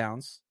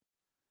 touchdowns.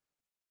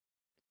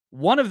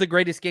 One of the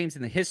greatest games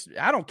in the history.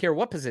 I don't care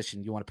what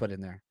position you want to put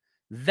in there.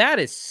 That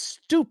is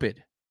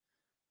stupid.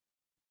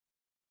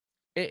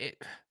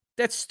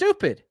 That's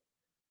stupid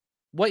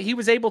what he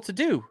was able to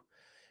do.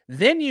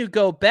 Then you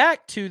go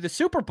back to the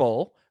Super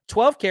Bowl,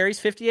 12 carries,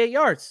 58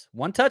 yards,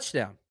 1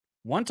 touchdown,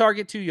 1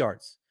 target, 2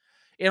 yards.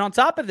 And on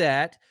top of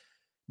that,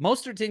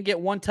 Mostert didn't get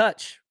 1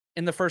 touch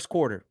in the first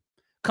quarter.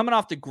 coming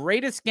off the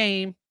greatest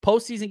game,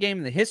 postseason game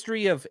in the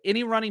history of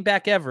any running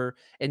back ever,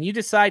 and you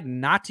decide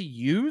not to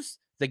use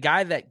the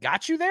guy that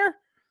got you there?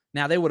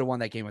 Now, they would have won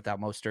that game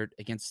without Mostert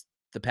against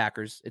the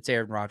Packers. It's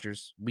Aaron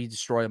Rodgers. We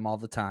destroy him all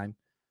the time.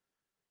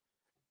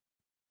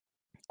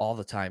 All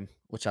the time,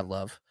 which I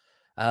love.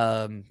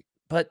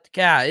 But,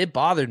 yeah, it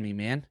bothered me,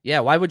 man.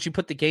 Yeah, why would you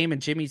put the game in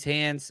Jimmy's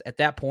hands at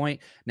that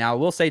point? Now, I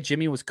will say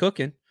Jimmy was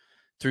cooking.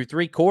 Through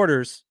 3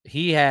 quarters,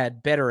 he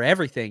had better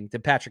everything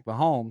than Patrick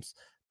Mahomes.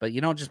 But you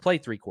don't just play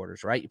 3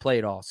 quarters, right? You play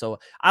it all. So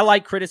I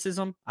like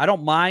criticism. I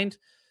don't mind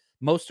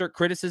Mostert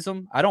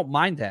criticism. I don't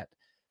mind that.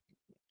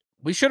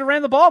 We should have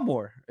ran the ball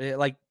more.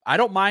 Like, I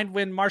don't mind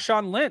when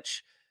Marshawn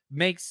Lynch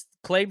makes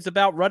claims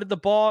about running the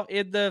ball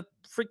in the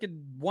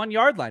freaking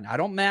 1-yard line. I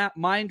don't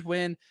mind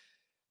when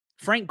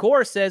Frank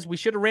Gore says we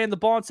should have ran the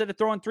ball instead of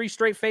throwing 3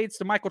 straight fades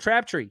to Michael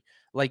Crabtree.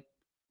 Like,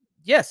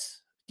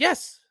 yes, yeah,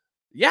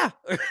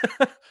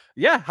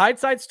 yeah.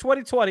 Hindsight's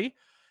 20/20,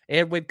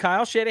 and when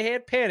Kyle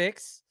Shanahan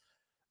panics,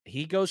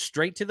 he goes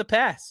straight to the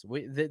pass.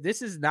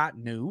 This is not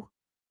new.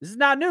 This is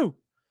not new.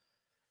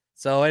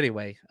 So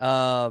anyway,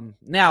 now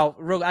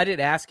I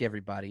didn't ask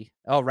everybody.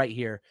 Oh, right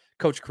here,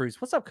 Coach Cruz.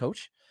 What's up,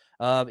 Coach?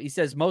 He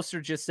says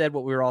Mostert just said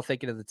what we were all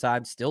thinking at the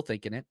time. Still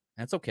thinking it.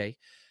 That's okay.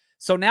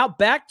 So now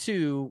back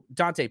to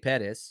Dante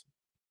Pettis.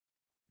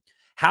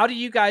 How do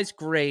you guys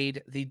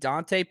grade the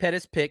Dante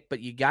Pettis pick? But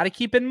you got to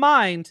keep in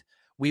mind,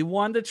 we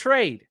won the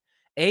trade.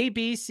 A,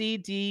 B, C,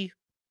 D,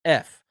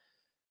 F.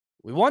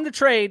 We won the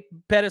trade.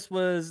 Pettis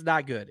was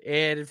not good.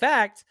 And in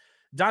fact,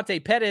 Dante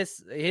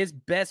Pettis, his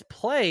best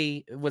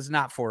play was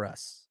not for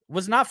us.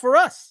 Was not for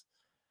us.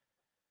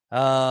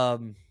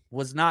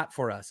 Was not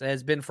for us. It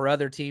has been for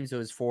other teams. It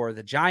was for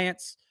the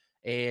Giants.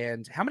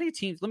 And how many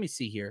teams? Let me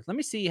see here. Let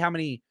me see how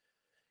many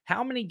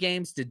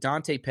games did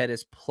Dante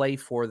Pettis play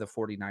for the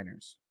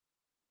 49ers?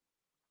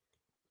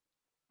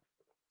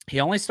 He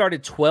only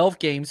started 12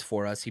 games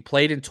for us. He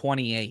played in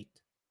 28.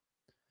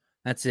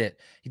 That's it.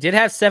 He did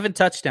have 7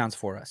 touchdowns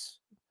for us.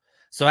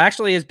 So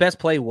actually his best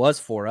play was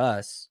for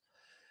us.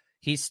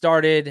 He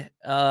started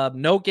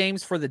no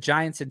games for the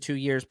Giants in 2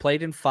 years,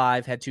 played in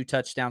 5, had 2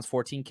 touchdowns,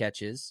 14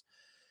 catches.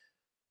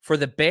 For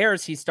the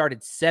Bears, he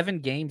started 7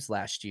 games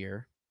last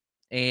year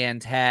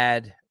and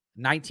had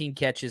 19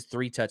 catches,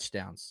 3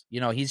 touchdowns.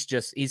 You know, he's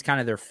kind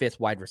of their 5th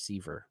wide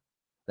receiver.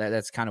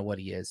 That's kind of what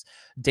he is.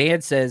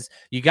 Dan says,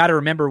 you got to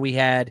remember we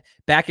had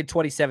back in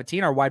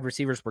 2017, our wide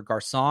receivers were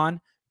Garcon,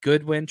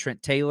 Goodwin,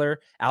 Trent Taylor,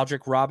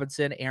 Aldrick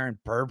Robinson, Aaron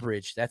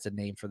Burbridge. That's a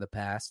name for the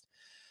past.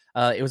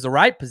 It was the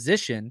right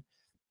position,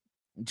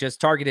 just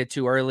targeted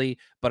too early,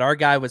 but our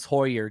guy was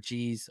Hoyer.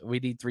 Geez, we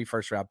need 3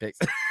 first-round picks.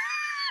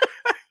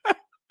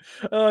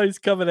 Oh, he's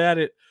coming at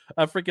it.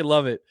 I freaking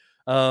love it.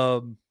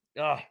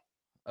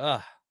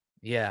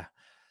 Yeah.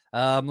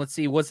 Let's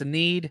see. What's the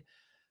need?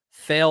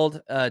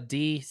 Failed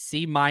D,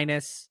 C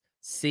minus,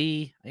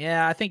 C.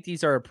 Yeah, I think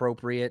these are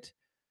appropriate.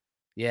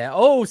 Yeah.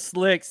 Oh,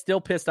 slick.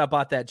 Still pissed I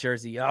bought that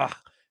jersey. Yeah,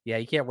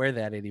 you can't wear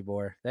that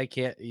anymore.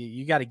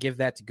 You got to give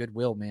that to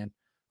Goodwill, man,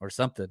 or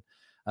something.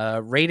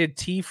 Rated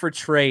T for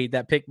trade.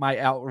 That picked my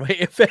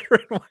outright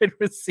veteran wide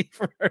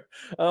receiver.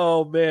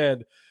 Oh,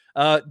 man.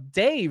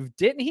 Dave,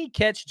 didn't he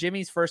catch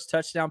Jimmy's first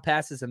touchdown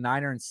pass as a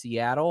Niner in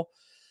Seattle?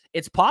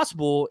 It's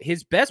possible.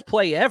 His best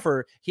play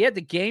ever, he had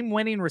the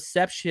game-winning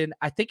reception.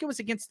 I think it was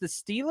against the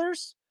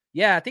Steelers.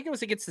 Yeah, I think it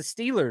was against the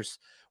Steelers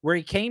where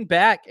he came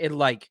back and,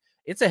 like,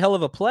 it's a hell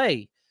of a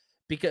play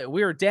because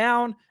we were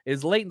down. It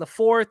was late in the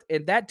 4th,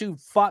 and that dude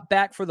fought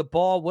back for the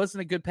ball.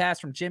 Wasn't a good pass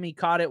from Jimmy.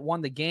 Caught it,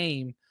 won the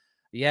game.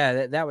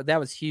 Yeah, that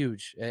was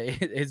huge.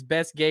 His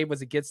best game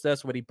was against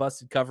us when he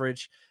busted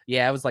coverage.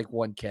 Yeah, it was like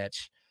 1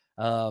 catch.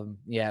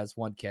 Yeah, it was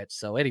 1 catch.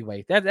 So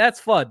anyway,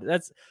 that's fun.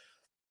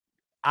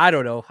 I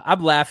don't know.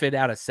 I'm laughing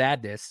out of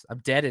sadness. I'm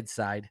dead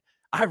inside.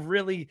 I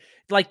really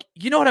like,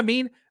 you know what I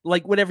mean?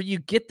 Like whenever you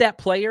get that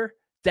player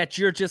that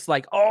you're just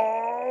like,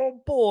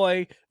 oh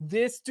boy,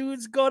 this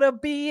dude's gonna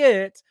be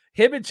it.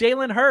 Him and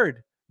Jalen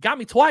Hurd got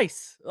me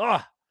twice.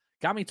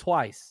 Got me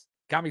twice.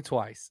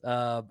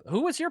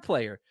 Who was your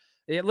player?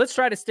 Let's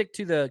try to stick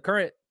to the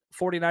current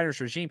 49ers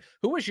regime.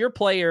 Who was your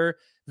player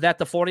that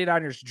the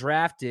 49ers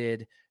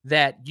drafted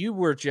that you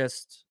were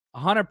just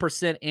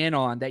 100% in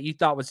on, that you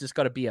thought was just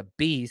going to be a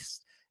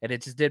beast, and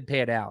it just didn't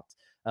pan out?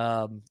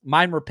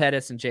 Mine were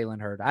Pettis and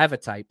Jalen Hurd. I have a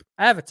type.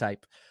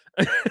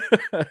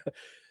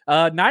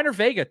 Niner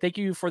Vega, thank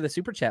you for the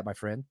super chat, my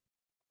friend.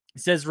 He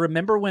says,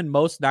 remember when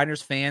most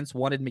Niners fans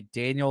wanted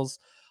McDaniels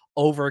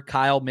over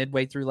Kyle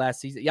midway through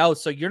last season? Yo,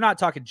 so you're not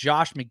talking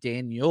Josh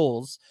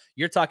McDaniels.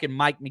 You're talking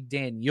Mike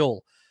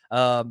McDaniel.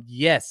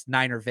 Yes,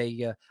 Niner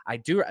Vega. I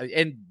do.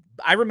 And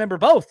I remember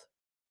both.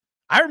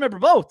 I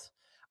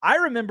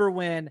remember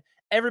when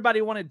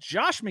everybody wanted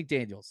Josh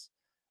McDaniels.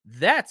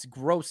 That's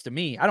gross to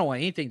me. I don't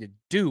want anything to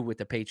do with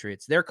the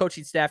Patriots. Their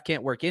coaching staff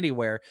can't work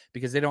anywhere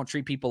because they don't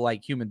treat people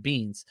like human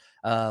beings.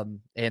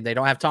 And they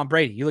don't have Tom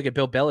Brady. You look at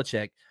Bill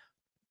Belichick.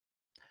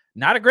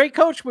 Not a great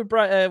coach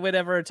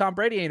whenever Tom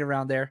Brady ain't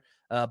around there.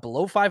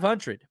 Below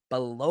 500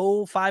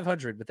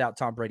 without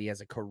Tom Brady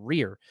as a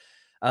career.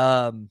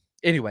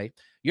 Anyway,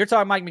 You're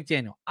talking Mike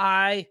McDaniel.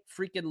 I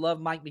freaking love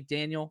Mike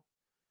McDaniel.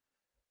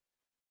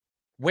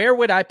 Where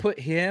would I put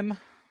him?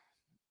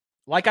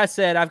 Like I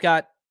said, I've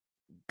got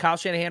Kyle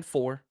Shanahan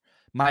 4.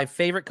 My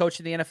favorite coach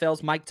in the NFL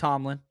is Mike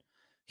Tomlin.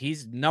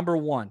 He's number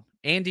 1.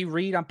 Andy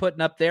Reid, I'm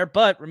putting up there.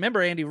 But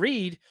remember, Andy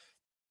Reid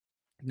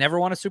never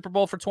won a Super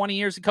Bowl for 20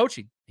 years of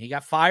coaching. He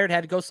got fired,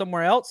 had to go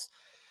somewhere else.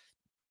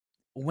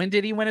 When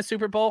did he win a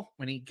Super Bowl?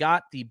 When he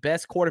got the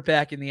best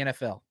quarterback in the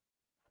NFL.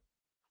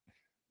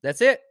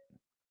 That's it.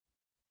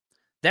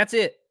 That's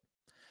it.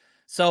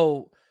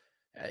 So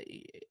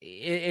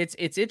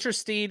it's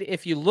interesting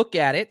if you look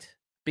at it,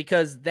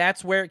 because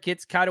that's where it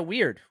gets kind of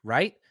weird,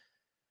 right?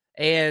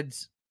 And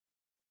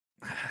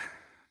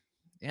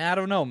yeah, I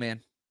don't know,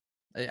 man.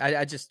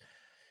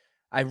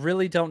 I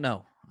really don't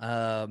know.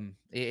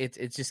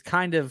 It's just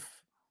kind of,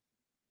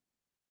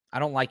 I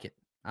don't like it.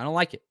 I don't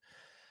like it.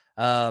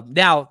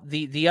 Now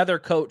the other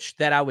coach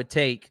that I would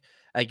take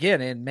again,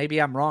 and maybe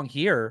I'm wrong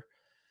here,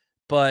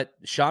 but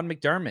Sean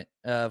McDermott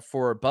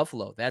for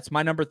Buffalo. That's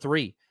my number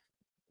 3.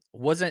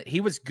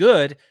 He was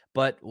good,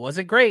 but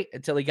wasn't great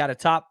until he got a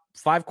top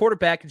 5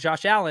 quarterback in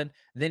Josh Allen.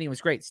 Then he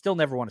was great. Still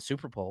never won a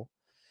Super Bowl.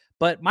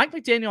 But Mike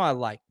McDaniel, I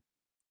like.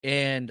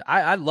 And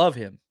I love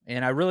him.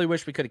 And I really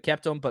wish we could have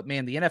kept him. But,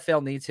 man, the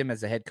NFL needs him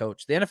as a head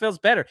coach. The NFL's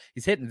better.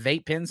 He's hitting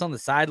vape pens on the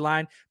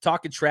sideline,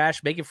 talking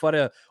trash, making fun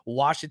of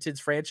Washington's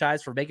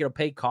franchise for making him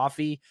pay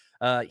coffee.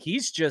 That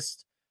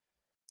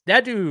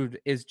dude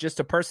is just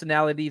a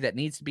personality that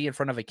needs to be in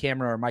front of a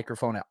camera or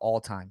microphone at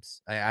all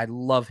times. I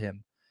love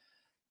him.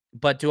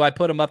 But do I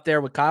put him up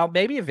there with Kyle?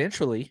 Maybe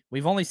eventually.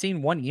 We've only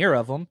seen 1 year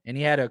of him, and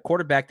he had a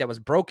quarterback that was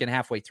broken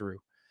halfway through,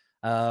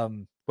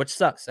 which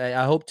sucks.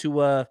 I hope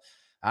to,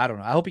 I don't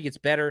know. I hope he gets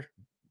better.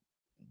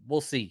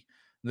 We'll see.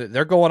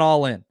 They're going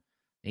all in.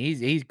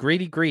 He's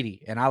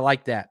greedy, and I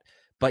like that.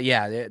 But,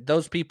 yeah,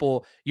 those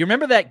people, you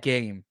remember that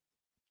game?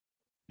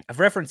 I've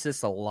referenced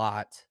this a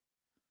lot.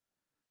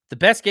 The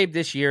best game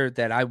this year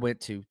that I went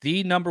to,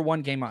 the number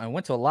 1 game I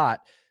went to a lot,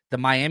 the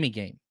Miami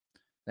game.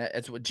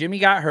 That's what Jimmy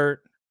got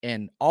hurt.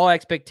 And all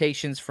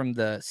expectations from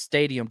the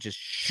stadium just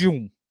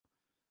shoom.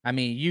 I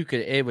mean,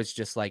 it was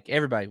just like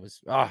everybody was,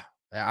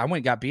 I went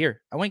and got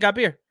beer.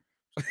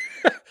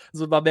 This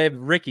was my man,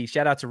 Ricky.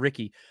 Shout out to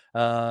Ricky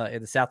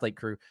and the South Lake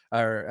crew,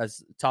 or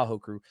Tahoe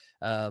crew.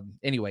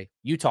 Anyway,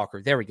 Utah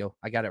crew. There we go.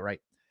 I got it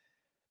right.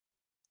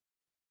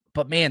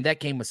 But man, that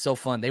game was so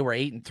fun. They were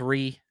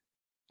 8-3.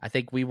 I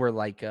think we were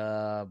like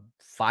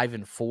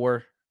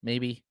 5-4,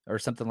 maybe, or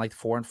something like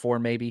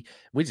 4-4, maybe.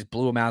 We just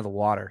blew them out of the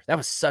water. That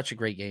was such a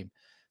great game.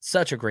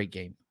 Such a great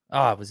game.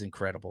 Oh, it was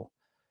incredible.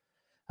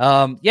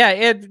 Yeah,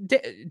 and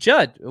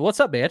Judd, what's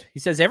up, man? He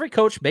says, every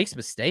coach makes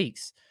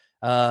mistakes.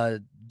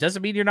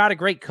 Doesn't mean you're not a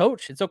great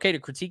coach. It's okay to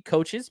critique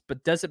coaches,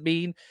 but doesn't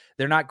mean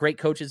they're not great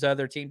coaches to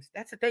other teams.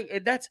 That's the thing.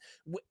 And that's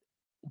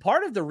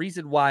part of the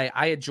reason why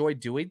I enjoy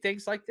doing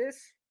things like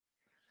this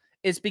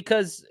is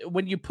because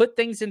when you put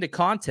things into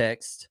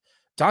context,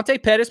 Dante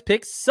Pettis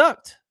picks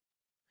sucked.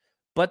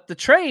 But the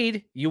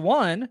trade you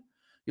won,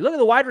 you look at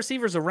the wide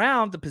receivers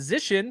around the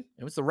position,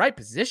 it was the right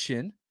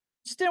position. It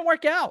just didn't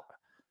work out.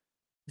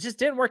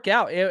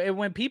 And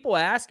when people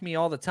ask me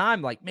all the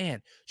time, like,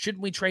 man,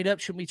 shouldn't we trade up?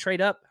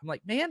 I'm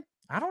like, man,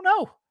 I don't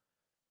know.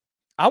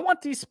 I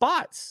want these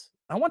spots.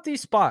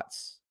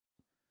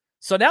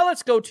 So now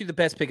let's go to the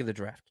best pick of the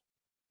draft.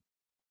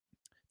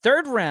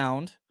 3rd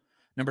round,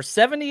 number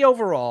 70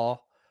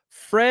 overall,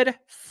 Fred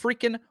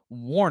freaking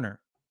Warner.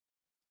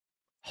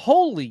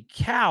 Holy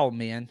cow,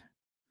 man.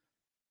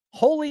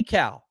 Holy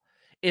cow.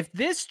 If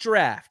this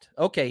draft,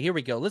 okay, here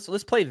we go.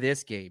 Let's play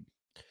this game.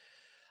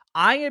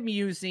 I am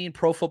using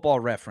Pro Football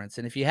Reference,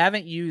 and if you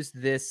haven't used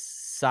this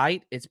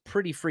site, it's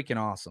pretty freaking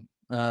awesome.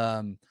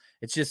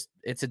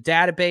 It's a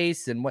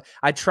database, and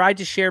I tried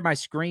to share my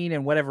screen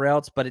and whatever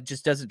else, but it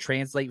just doesn't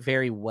translate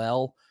very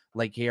well.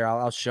 Like here,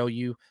 I'll show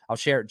you. I'll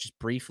share it just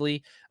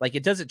briefly. Like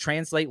it doesn't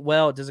translate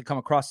well. It doesn't come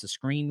across the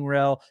screen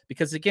well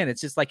because again,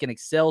 it's just like an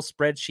Excel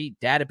spreadsheet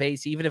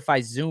database. Even if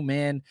I zoom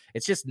in,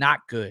 it's just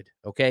not good.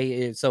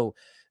 Okay, so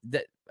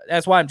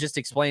that's why I'm just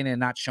explaining and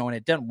not showing it.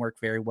 It doesn't work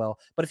very well.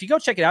 But if you go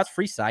check it out, it's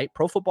free site,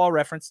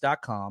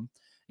 profootballreference.com.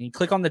 And you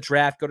click on the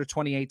draft, go to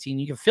 2018.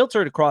 You can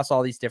filter it across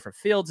all these different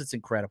fields. It's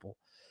incredible.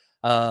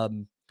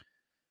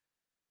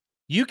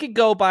 You can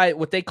go by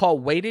what they call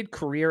weighted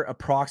career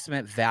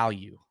approximate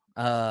value.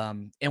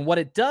 And what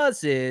it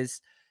does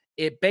is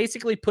it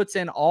basically puts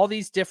in all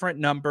these different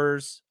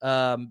numbers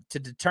to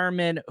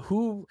determine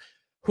who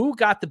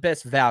got the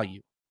best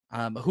value,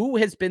 who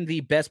has been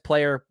the best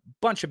player,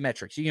 bunch of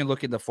metrics. You can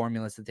look at the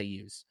formulas that they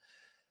use.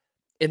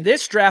 In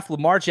this draft,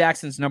 Lamar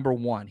Jackson's number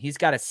 1. He's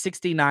got a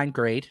 69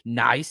 grade.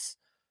 Nice.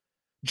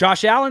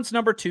 Josh Allen's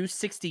number 2,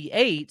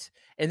 68.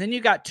 And then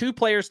you got 2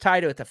 players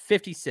tied with a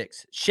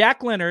 56.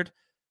 Shaq Leonard,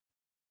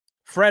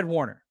 Fred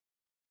Warner.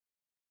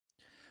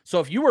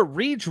 So if you were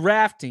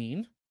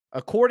redrafting,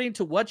 according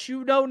to what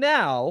you know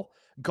now,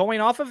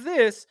 going off of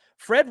this,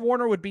 Fred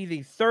Warner would be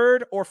the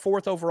 3rd or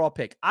 4th overall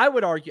pick. I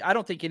would argue, I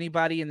don't think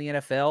anybody in the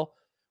NFL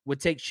would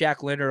take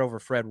Shaq Leonard over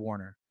Fred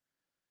Warner.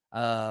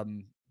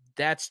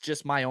 That's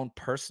just my own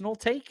personal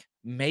take.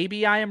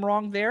 Maybe I am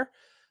wrong there.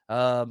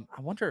 I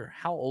wonder,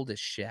 how old is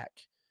Shaq?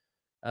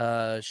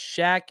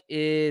 Shaq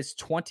is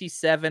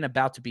 27,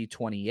 about to be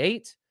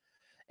 28.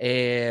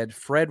 And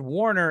Fred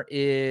Warner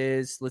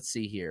is, let's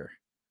see here,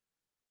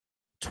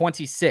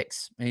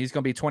 26. And he's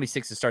going to be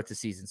 26 to start the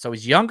season. So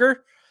he's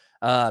younger,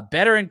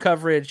 better in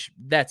coverage.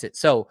 That's it.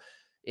 So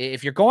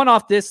if you're going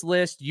off this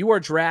list, you are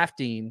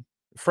drafting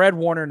Fred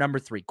Warner, number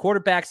 3.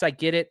 Quarterbacks, I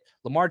get it.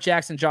 Lamar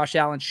Jackson, Josh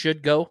Allen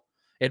should go.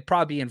 It'd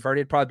probably be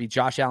inverted. Probably be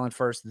Josh Allen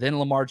first, then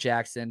Lamar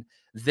Jackson,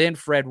 then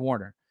Fred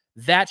Warner.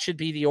 That should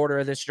be the order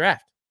of this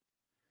draft.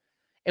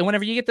 And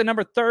whenever you get the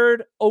number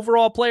 3rd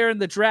overall player in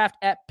the draft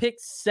at pick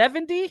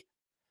 70,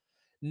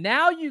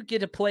 now you get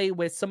to play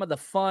with some of the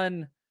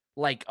fun,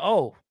 like,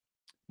 oh,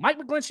 Mike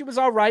McGlinchey was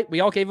all right.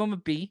 We all gave him a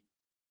B.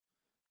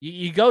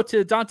 You go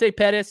to Dante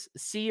Pettis,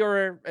 C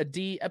or a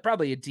D,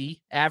 probably a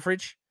D,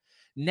 average.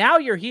 Now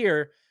you're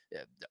here.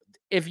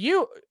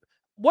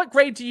 What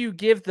grade do you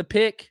give the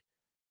pick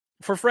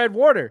for Fred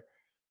Warner?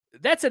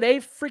 That's an A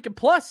freaking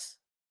plus.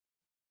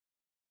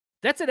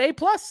 That's an A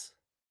plus,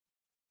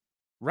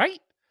 right?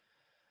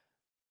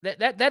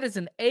 That is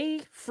an A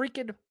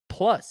freaking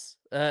plus.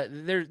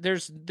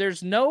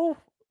 There's no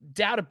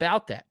doubt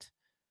about that.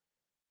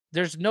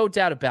 There's no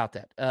doubt about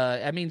that.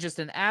 I mean, just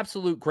an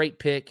absolute great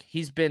pick.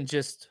 He's been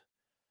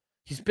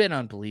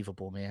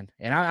unbelievable, man.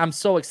 And I'm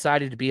so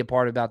excited to be a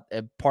part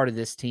of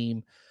this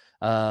team.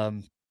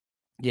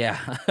 Yeah.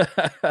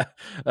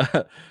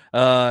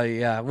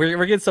 Yeah.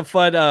 We're getting some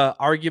fun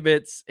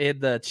arguments in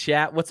the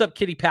chat. What's up,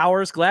 Kitty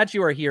Powers? Glad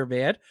you are here,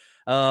 man.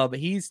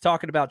 He's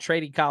talking about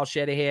trading Kyle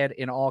Shanahan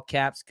in all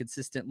caps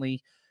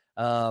consistently.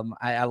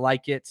 I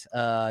like it.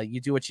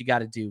 You do what you got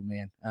to do,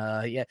 man.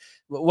 Yeah.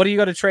 What are you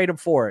going to trade him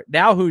for?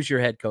 Now, who's your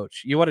head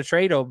coach? You want to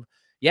trade him?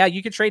 Yeah,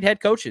 you can trade head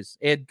coaches.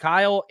 And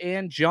Kyle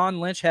and John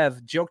Lynch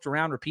have joked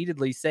around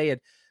repeatedly saying,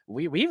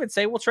 we even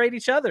say we'll trade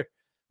each other,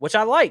 which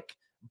I like.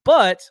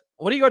 But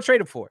what are you going to trade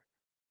him for?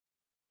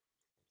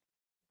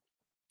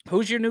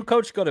 Who's your new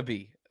coach going to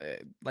be?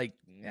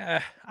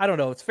 I don't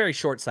know. It's very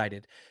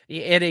short-sighted.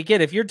 And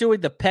again, if you're doing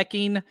the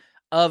pecking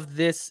of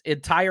this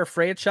entire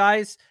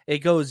franchise, it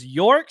goes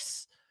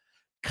Yorks,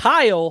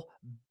 Kyle,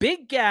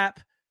 Big Gap,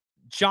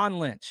 John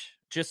Lynch,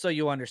 just so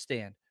you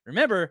understand.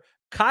 Remember,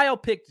 Kyle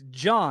picked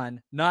John,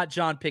 not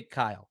John picked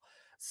Kyle.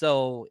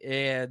 So,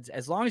 and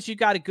as long as you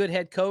got a good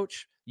head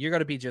coach, you're going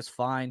to be just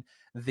fine.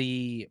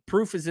 The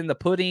proof is in the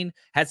pudding.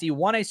 Has he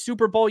won a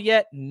Super Bowl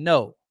yet?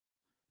 No,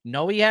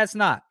 he has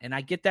not. And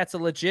I get that's a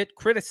legit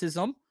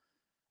criticism.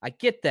 I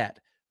get that.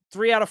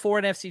 3 out of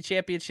 4 NFC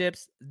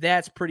championships.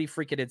 That's pretty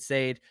freaking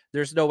insane.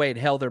 There's no way in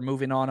hell they're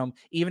moving on him.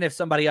 Even if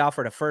somebody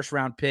offered a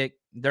first-round pick,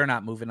 they're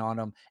not moving on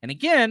him. And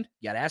again,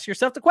 you got to ask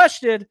yourself the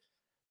question.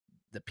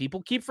 The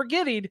people keep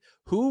forgetting,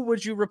 who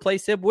would you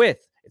replace him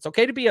with? It's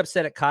okay to be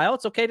upset at Kyle.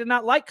 It's okay to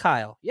not like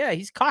Kyle. Yeah,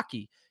 he's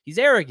cocky. He's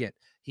arrogant.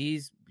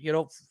 He's,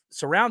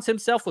 surrounds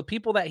himself with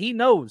people that he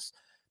knows.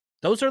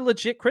 Those are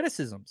legit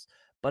criticisms.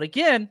 But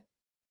again,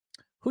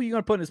 who are you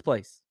going to put in his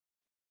place?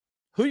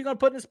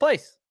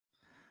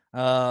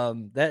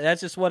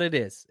 That's just what it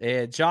is.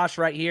 And Josh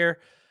right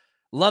here,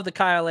 love the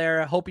Kyle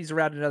era. Hope he's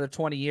around another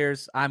 20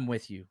 years. I'm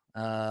with you.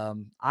 I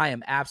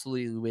am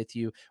absolutely with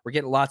you. We're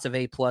getting lots of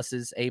A plus,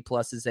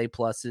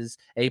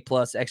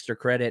 extra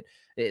credit.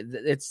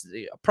 It's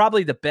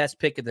probably the best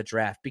pick of the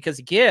draft because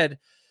again,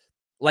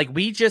 like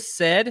we just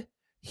said,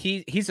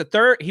 he's a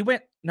third. He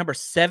went number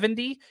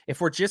 70.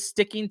 If we're just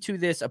sticking to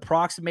this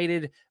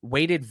approximated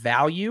weighted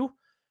value,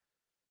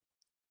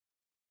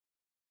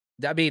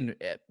 I mean,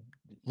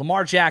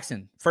 Lamar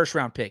Jackson,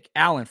 first-round pick.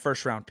 Allen,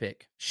 first-round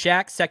pick.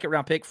 Shaq,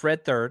 second-round pick.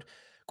 Fred, third.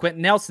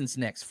 Quentin Nelson's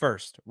next,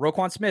 first.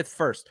 Roquan Smith,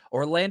 first.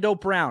 Orlando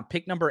Brown,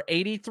 pick number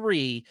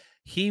 83.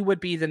 He would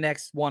be the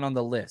next one on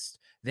the list.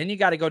 Then you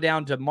got to go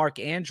down to Mark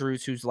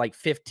Andrews, who's like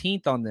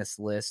 15th on this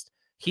list.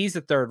 He's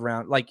the third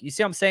round. Like, you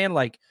see what I'm saying?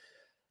 Like,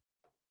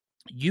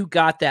 you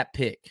got that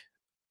pick.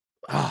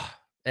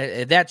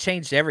 That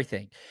changed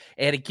everything.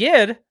 And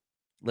again,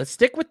 let's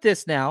stick with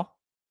this now.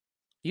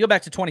 You go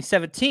back to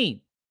 2017.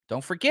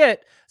 Don't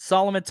forget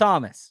Solomon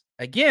Thomas.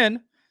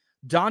 Again,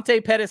 Dante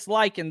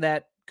Pettis-like in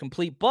that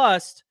complete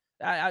bust.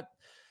 I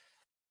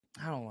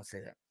don't want to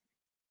say that.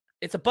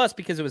 It's a bust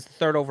because it was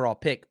the 3rd overall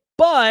pick.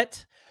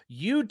 But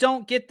you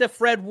don't get the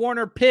Fred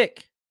Warner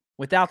pick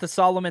without the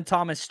Solomon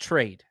Thomas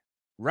trade,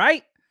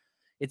 right?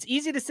 It's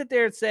easy to sit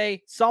there and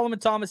say Solomon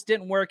Thomas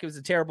didn't work. It was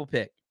a terrible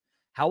pick.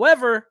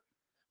 However,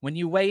 when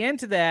you weigh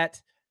into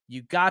that,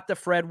 you got the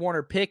Fred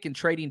Warner pick and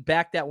trading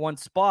back that one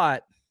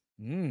spot.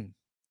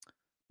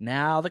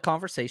 Now the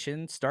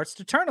conversation starts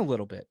to turn a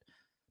little bit.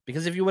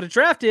 Because if you would have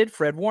drafted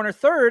Fred Warner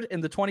 3rd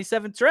in the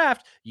 27th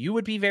draft, you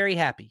would be very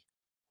happy.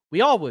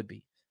 We all would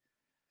be.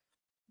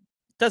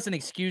 Doesn't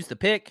excuse the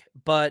pick,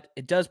 but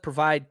it does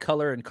provide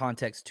color and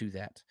context to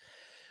that.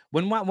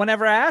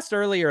 Whenever I asked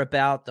earlier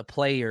about the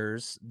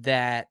players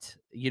that,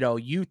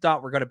 you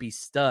thought were going to be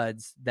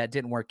studs that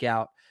didn't work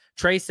out,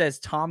 Trey says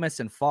Thomas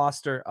and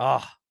Foster.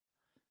 Oh,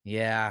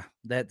 yeah,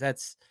 that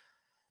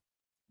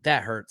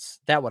hurts.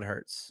 That one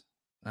hurts.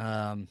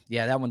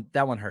 Yeah,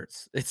 that one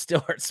hurts. It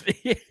still hurts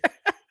me.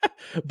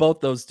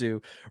 Both those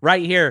do.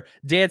 Right here,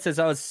 Dan says,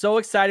 I was so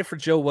excited for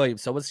Joe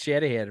Williams. So was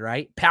Shanahan,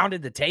 right?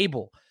 Pounded the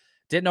table.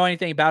 Didn't know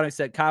anything about him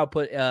except Kyle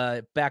put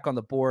back on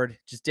the board.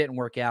 Just didn't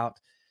work out.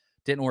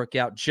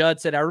 Judd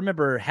said, I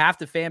remember half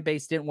the fan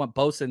base didn't want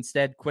Bosa,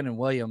 instead Quinnen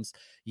Williams.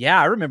 Yeah,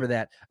 I remember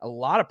that. A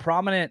lot of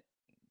prominent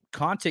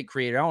content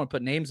creator. I don't want to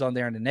put names on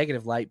there in a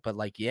negative light, but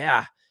like,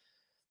 yeah,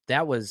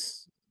 that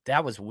was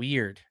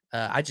weird.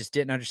 I just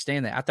didn't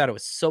understand that. I thought it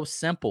was so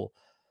simple.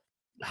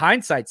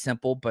 Hindsight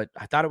simple, but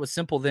I thought it was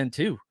simple then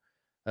too.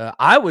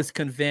 I was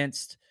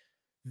convinced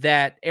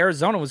that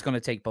Arizona was going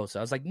to take Bosa.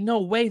 I was like,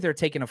 no way they're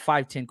taking a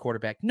 5'10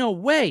 quarterback. No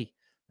way.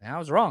 And I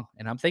was wrong,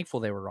 and I'm thankful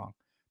they were wrong.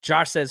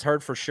 Josh says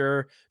heard for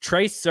sure.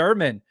 Trey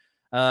Sermon,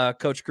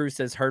 Coach Cruz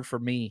says heard for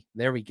me.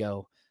 There we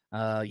go.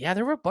 Yeah,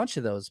 there were a bunch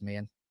of those,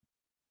 man.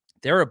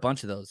 There were a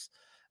bunch of those.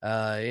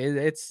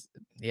 That's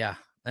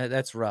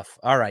rough.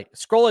 All right,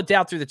 scroll it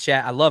down through the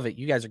chat. I love it.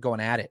 You guys are going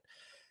at it.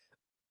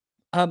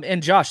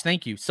 And Josh,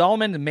 thank you.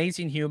 Solomon,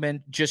 amazing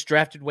human, just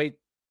drafted way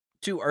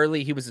too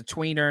early. He was a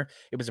tweener.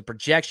 It was a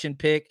projection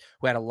pick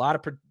who had a lot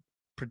of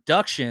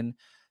production,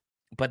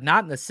 but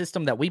not in the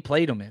system that we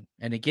played him in.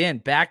 And again,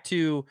 back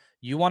to,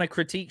 you want to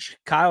critique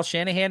Kyle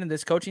Shanahan and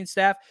this coaching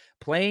staff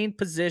playing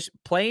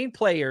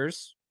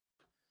players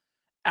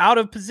out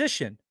of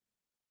position.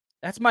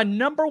 That's my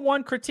number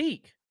one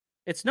critique.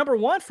 It's number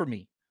one for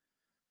me.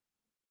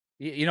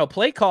 You know,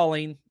 play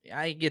calling,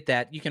 I get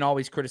that. You can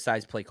always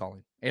criticize play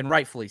calling, and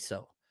rightfully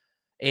so.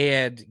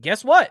 And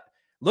guess what?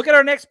 Look at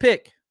our next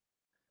pick.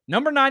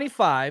 Number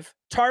 95,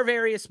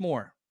 Tarvarius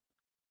Moore.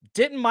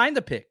 Didn't mind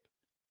the pick.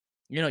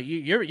 You know,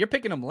 you're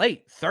picking him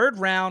late. Third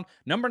round,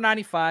 number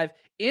 95,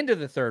 into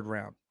the third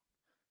round.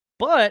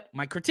 But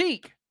my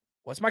critique,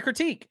 what's my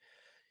critique?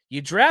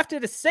 You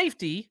drafted a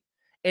safety,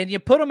 and you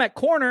put him at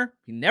corner.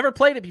 He never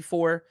played it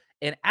before,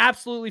 and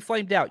absolutely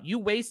flamed out. You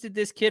wasted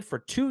this kid for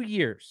 2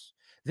 years.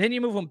 Then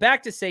you move him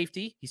back to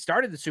safety. He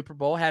started the Super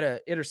Bowl, had an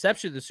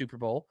interception of the Super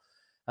Bowl.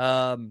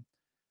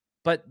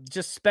 But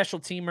just special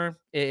teamer.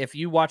 If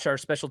you watch our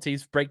special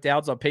teams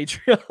breakdowns on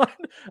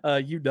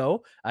Patreon, you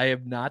know I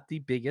am not the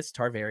biggest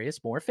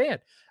Tarvarius Moore fan.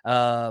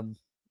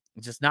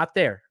 Just not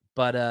there.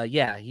 But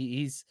yeah,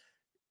 he's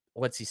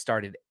what's he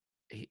started?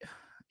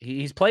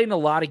 He's playing a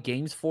lot of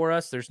games for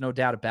us. There's no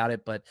doubt about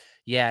it. But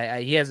yeah,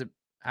 he hasn't.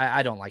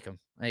 I don't like him.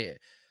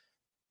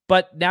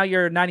 But now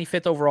you're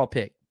 95th overall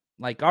pick.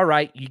 Like, all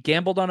right, you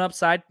gambled on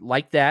upside,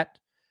 like that.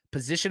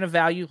 Position of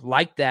value,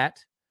 like that.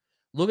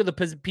 Look at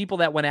the people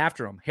that went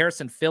after him.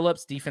 Harrison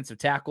Phillips, defensive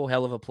tackle,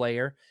 hell of a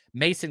player.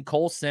 Mason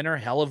Cole, center,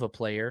 hell of a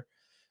player.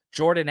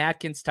 Jordan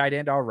Atkins, tight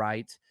end, all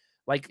right.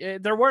 Like,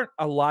 there weren't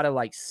a lot of,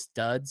 like,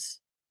 studs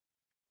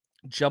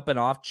jumping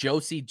off.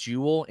 Josie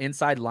Jewell,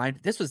 inside line.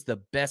 This was the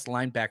best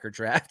linebacker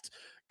draft.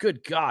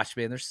 Good gosh,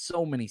 man. There's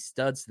so many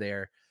studs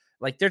there.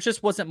 Like, there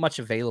just wasn't much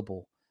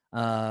available.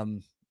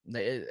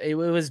 It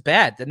was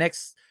bad. The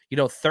next,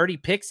 30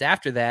 picks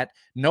after that,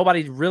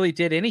 nobody really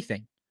did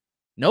anything.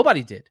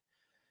 Nobody did.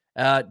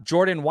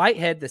 Jordan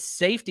Whitehead, the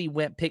safety,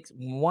 went pick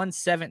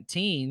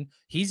 117.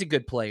 He's a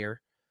good player.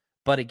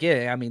 But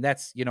again, I mean,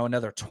 that's,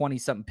 another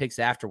 20-something picks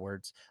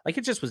afterwards. Like,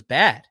 it just was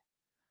bad.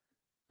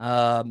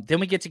 Then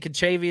we get to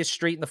Conchavius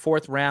Street in the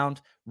 4th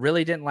round.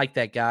 Really didn't like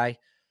that guy.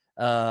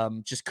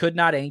 Just could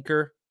not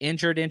anchor.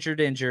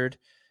 Injured.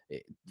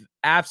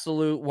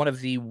 Absolute one of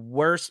the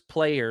worst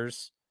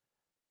players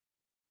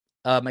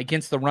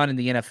against the run in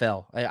the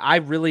NFL. I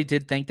really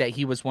did think that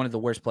he was one of the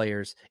worst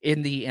players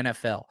in the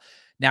NFL.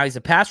 Now, he's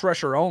a pass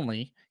rusher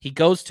only. He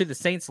goes to the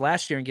Saints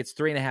last year and gets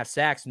 3.5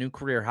 sacks, new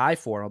career high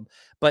for him.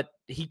 But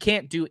he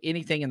can't do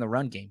anything in the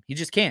run game. He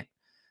just can't.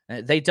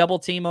 They double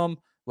team him.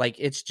 Like,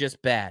 it's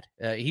just bad.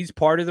 He's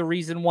part of the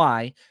reason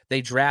why they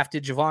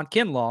drafted Javon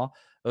Kinlaw,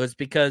 was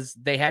because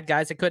they had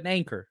guys that couldn't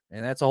anchor.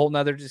 And that's a whole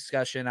nother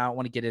discussion. I don't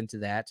want to get into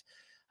that.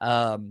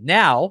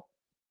 Now,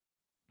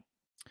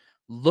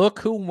 look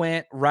who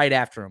went right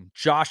after him.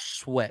 Josh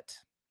Sweat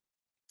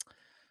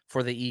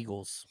for the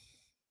Eagles.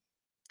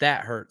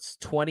 That hurts.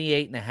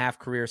 28.5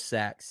 career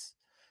sacks.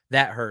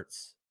 That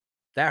hurts.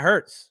 That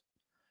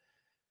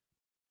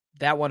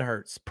one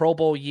hurts. Pro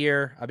Bowl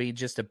year. I mean,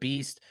 just a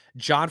beast.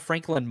 John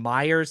Franklin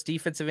Myers,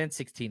 defensive end,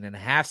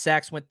 16.5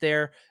 sacks went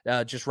there.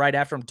 Just right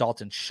after him.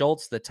 Dalton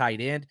Schultz, the tight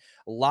end.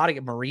 A lot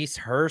of Maurice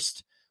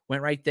Hurst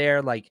went right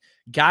there. Like,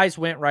 guys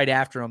went right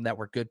after him that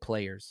were good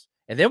players.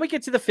 And then we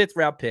get to the 5th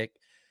round pick.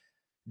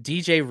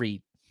 DJ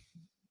Reed.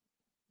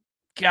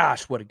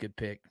 Gosh, what a good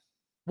pick.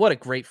 What a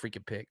great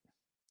freaking pick.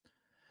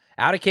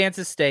 Out of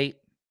Kansas State.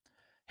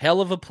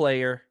 Hell of a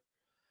player.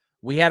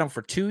 We had him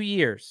for 2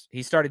 years.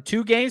 He started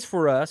 2 games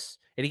for us,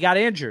 and he got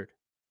injured.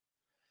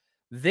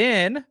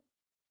 Then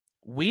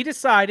we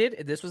decided,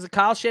 and this was a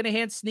Kyle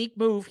Shanahan sneak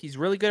move. He's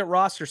really good at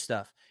roster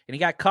stuff, and he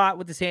got caught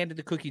with his hand in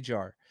the cookie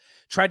jar.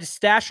 Tried to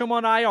stash him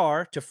on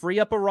IR to free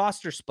up a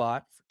roster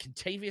spot for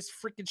Conchavius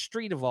freaking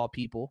Street of all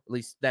people. At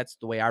least that's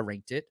the way I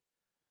ranked it.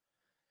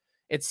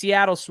 And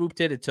Seattle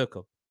swooped in and took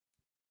him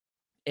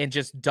and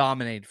just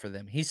dominated for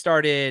them. He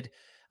started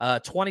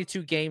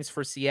 22 games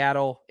for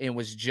Seattle and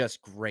was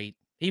just great.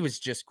 He was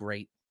just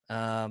great.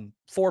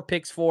 4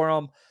 picks for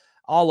him,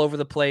 all over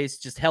the place,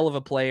 just hell of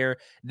a player.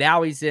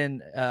 Now he's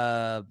in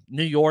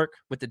New York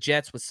with the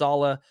Jets with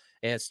Saleh,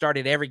 and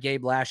started every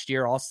game last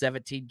year, all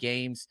 17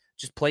 games,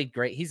 just played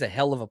great. He's a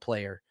hell of a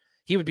player.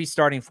 He would be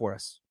starting for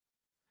us.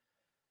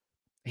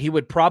 He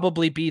would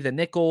probably be the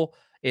nickel,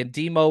 and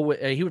Demo,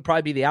 he would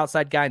probably be the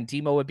outside guy, and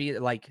Demo would be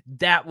like,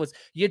 that was,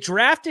 you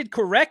drafted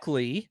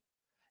correctly.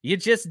 You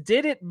just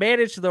didn't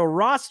manage the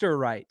roster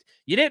right.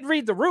 You didn't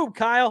read the room,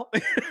 Kyle.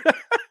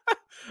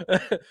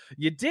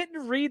 You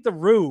didn't read the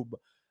room.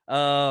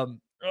 Man,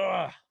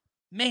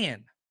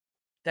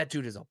 that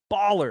dude is a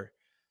baller.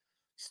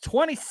 He's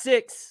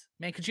 26.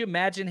 Man, could you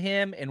imagine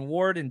him and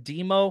Ward and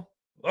Demo?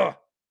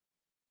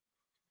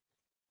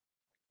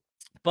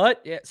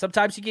 But yeah,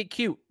 sometimes you get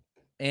cute.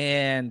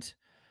 And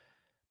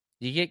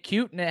you get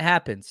cute and it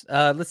happens.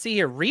 Let's see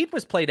here. Reed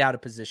was played out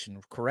of position,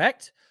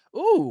 correct?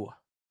 Ooh,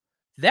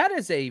 that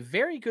is a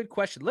very good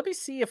question. Let me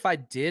see if I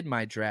did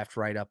my draft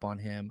write-up on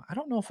him. I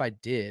don't know if I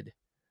did.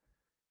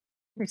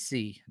 Let me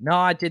see. No,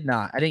 I did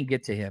not. I didn't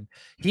get to him.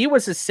 He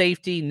was a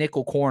safety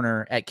nickel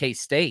corner at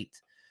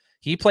K-State.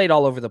 He played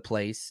all over the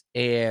place.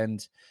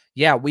 And,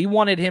 yeah, we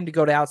wanted him to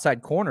go to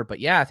outside corner. But,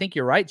 yeah, I think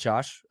you're right,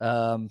 Josh.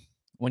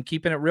 When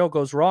keeping it real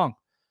goes wrong.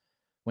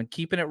 When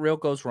keeping it real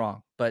goes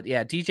wrong. But,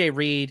 yeah, DJ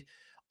Reed,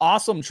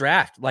 awesome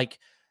draft. Like,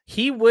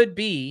 he would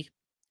be,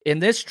 in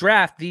this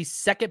draft, the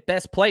second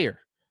best player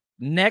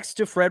next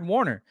to Fred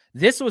Warner.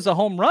 This was a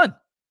home run.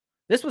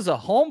 This was a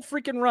home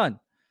freaking run.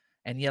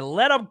 And you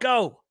let him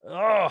go.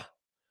 Oh,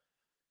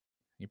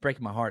 you're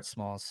breaking my heart,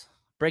 Smalls.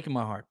 Breaking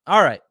my heart.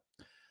 All right.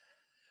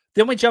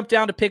 Then we jump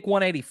down to pick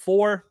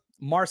 184.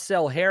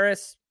 Marcel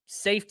Harris,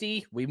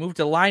 safety. We moved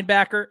to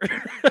linebacker.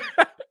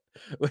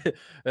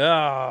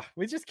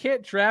 We just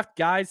can't draft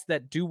guys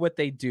that do what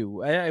they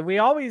do. We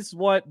always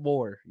want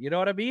more. You know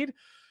what I mean?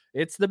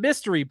 It's the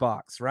mystery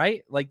box,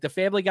 right? Like the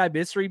Family Guy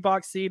mystery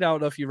box scene. I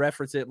don't know if you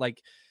reference it.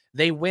 Like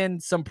they win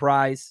some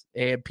prize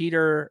and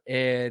Peter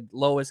and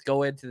Lois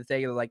go into the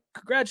thing and they're like,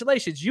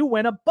 congratulations, you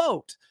win a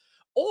boat.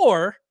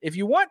 Or if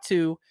you want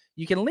to,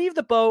 you can leave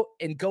the boat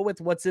and go with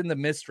what's in the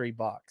mystery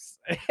box.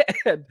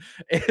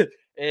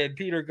 and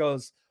Peter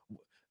goes,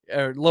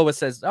 or Lois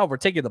says, oh, we're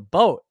taking the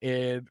boat.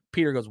 And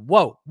Peter goes,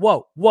 whoa,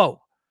 whoa,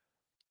 whoa.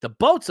 The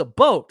boat's a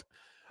boat,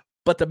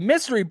 but the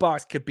mystery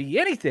box could be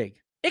anything.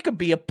 It could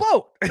be a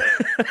boat.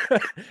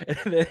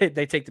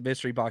 They take the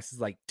mystery boxes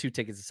like 2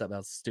 tickets or something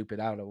else stupid.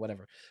 I don't know,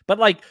 whatever. But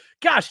like,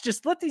 gosh,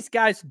 just let these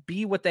guys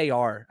be what they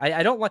are.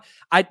 I don't want,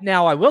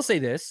 now I will say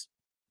this.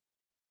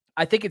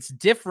 I think it's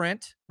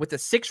different with a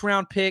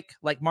 6th-round pick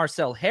like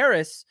Marcel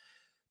Harris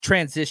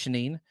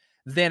transitioning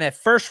than a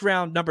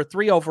first-round number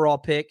 3 overall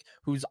pick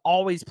who's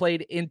always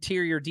played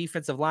interior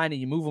defensive line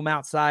and you move them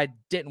outside,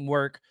 didn't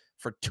work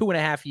for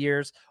 2.5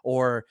 years,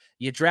 or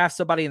you draft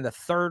somebody in the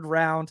 3rd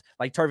round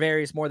like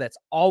Tarvarius Moore that's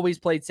always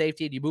played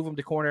safety and you move him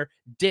to corner,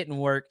 didn't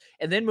work,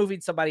 and then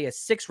moving somebody a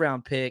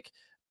 6th-round pick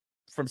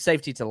from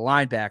safety to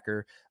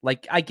linebacker.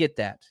 Like, I get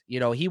that.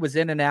 You know, he was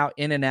in and out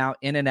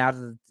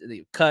of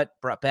the cut,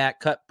 brought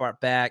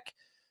back.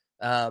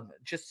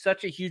 Just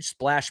such a huge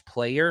splash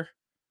player.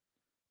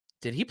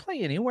 Did he play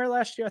anywhere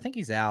last year? I think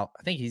he's out.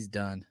 I think he's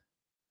done.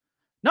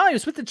 No, he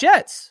was with the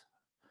Jets.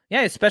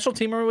 Yeah, he's a special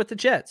teamer with the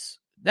Jets.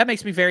 That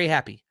makes me very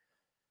happy.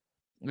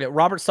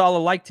 Robert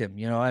Saleh liked him.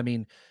 You know, I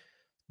mean,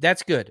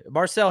 that's good.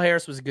 Marcel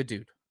Harris was a good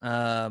dude.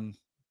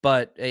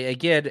 But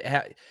again,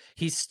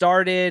 he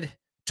started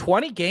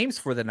 20 games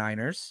for the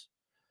Niners.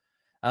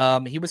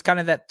 He was kind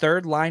of that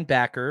 3rd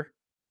linebacker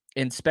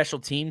and special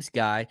teams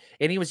guy,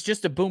 and he was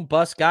just a boom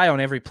bust guy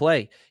on every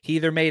play. He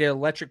either made an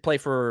electric play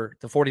for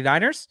the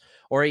 49ers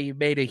or he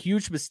made a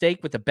huge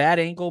mistake with a bad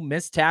angle,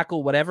 missed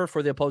tackle, whatever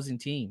for the opposing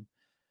team.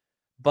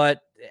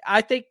 But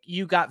I think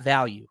you got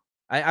value.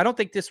 I don't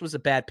think this was a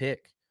bad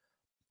pick.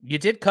 You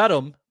did cut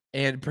him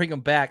and bring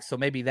him back, so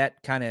maybe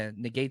that kind of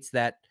negates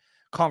that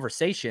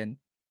conversation.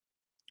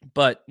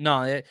 But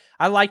no,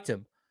 I liked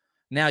him.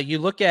 Now, you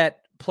look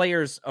at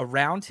players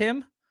around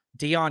him,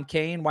 Deion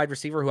Kane, wide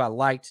receiver, who I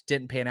liked,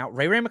 didn't pan out.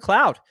 Ray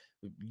McLeod,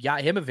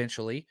 got him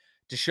eventually.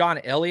 Deshaun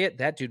Elliott,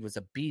 that dude was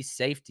a beast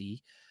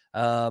safety.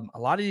 A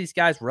lot of these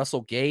guys,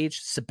 Russell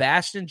Gage,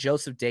 Sebastian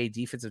Joseph Day,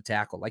 defensive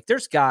tackle. Like,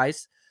 there's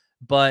guys,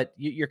 but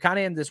you're kind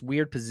of in this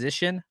weird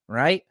position,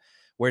 right,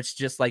 where it's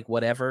just like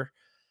whatever.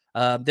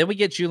 Then we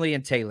get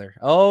Julian Taylor.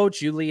 Oh,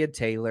 Julian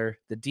Taylor,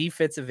 the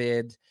defensive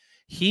end.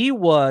 He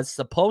was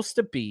supposed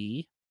to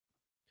be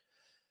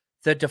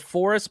the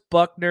DeForest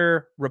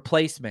Buckner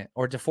replacement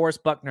or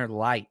DeForest Buckner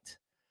light.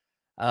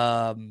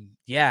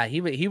 Yeah,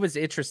 he was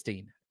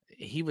interesting.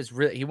 He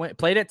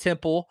played at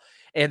Temple,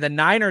 and the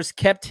Niners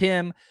kept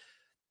him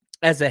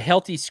as a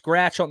healthy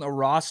scratch on the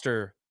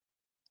roster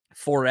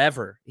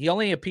forever. He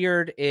only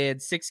appeared in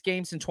 6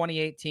 games in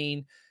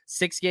 2018,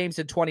 6 games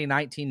in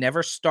 2019,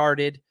 never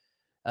started.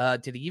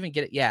 Did he even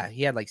get it? Yeah,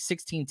 he had like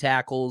 16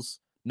 tackles,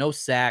 no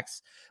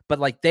sacks, but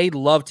like they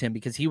loved him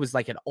because he was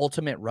like an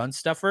ultimate run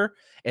stuffer,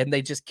 and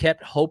they just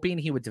kept hoping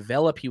he would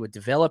develop,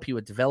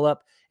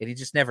 and he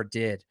just never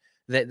did.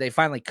 They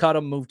finally cut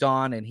him, moved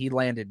on, and he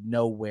landed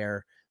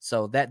nowhere.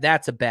 So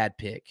that's a bad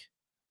pick.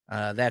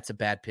 That's a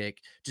bad pick.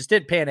 Just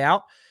didn't pan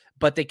out,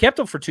 but they kept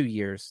him for 2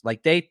 years.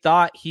 Like, they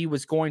thought he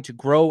was going to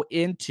grow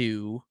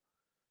into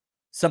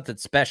something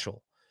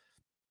special.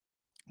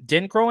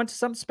 Didn't grow into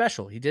something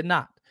special. He did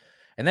not.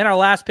 And then our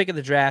last pick of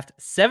the draft,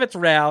 7th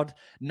round,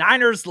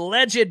 Niners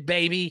legend,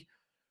 baby,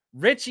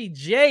 Richie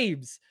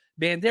James.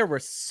 Man, there were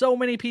so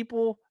many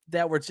people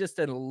that were just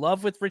in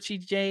love with Richie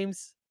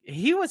James.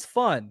 He was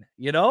fun,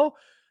 you know?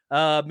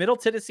 Middle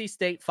Tennessee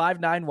State,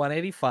 5'9",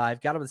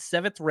 185. Got him in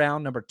the 7th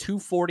round, number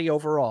 240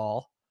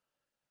 overall.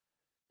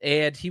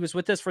 And he was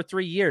with us for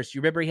 3 years. You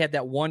remember he had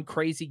that one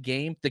crazy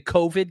game, the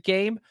COVID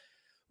game,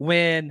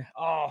 when,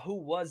 who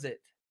was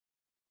it?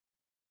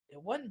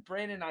 It wasn't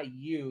Brandon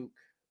Ayuk.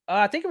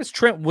 I think it was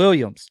Trent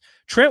Williams.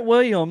 Trent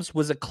Williams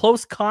was a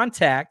close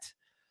contact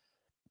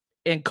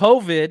in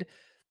COVID,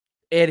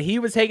 and he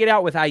was hanging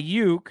out with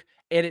Ayuk,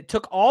 and it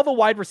took all the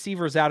wide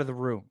receivers out of the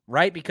room,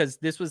 right? Because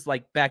this was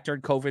like back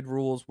during COVID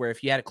rules where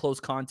if you had a close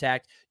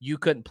contact, you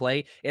couldn't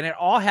play. And it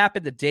all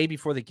happened the day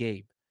before the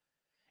game.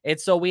 And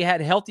so we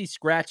had healthy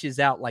scratches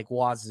out like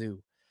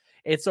wazoo.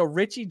 And so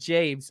Richie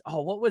James,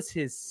 what was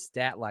his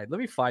stat line? Let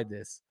me find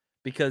this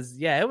because,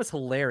 yeah, it was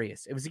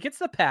hilarious. It was against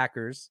the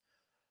Packers.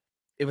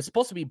 It was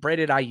supposed to be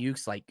Brandon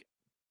Ayuk's like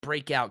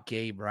breakout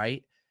game,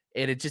 right?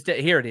 And it just,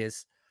 here it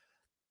is.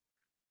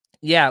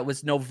 Yeah, it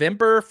was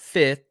November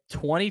 5th,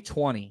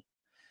 2020.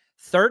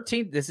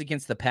 13, this is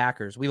against the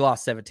Packers. We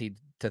lost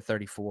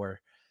 17-34.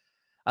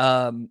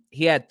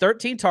 He had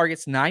 13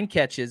 targets, 9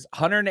 catches,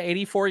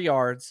 184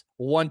 yards,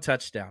 1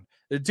 touchdown.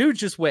 The dude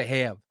just went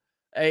ham.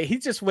 He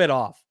just went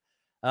off.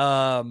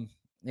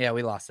 Yeah,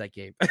 we lost that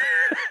game.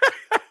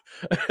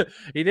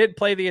 He didn't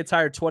play the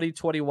entire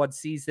 2021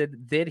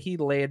 season. Then he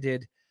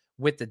landed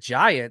with the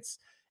Giants,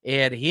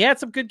 and he had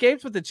some good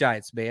games with the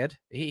Giants, man.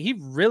 He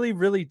really,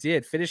 really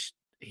did finish.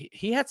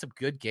 He had some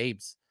good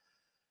games.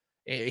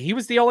 He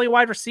was the only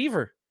wide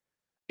receiver.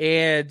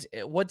 And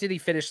what did he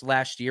finish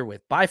last year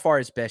with? By far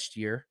his best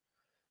year.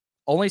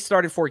 Only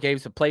started 4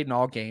 games, but played in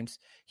all games.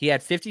 He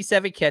had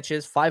 57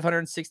 catches,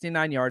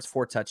 569 yards,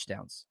 4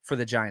 touchdowns for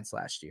the Giants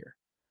last year.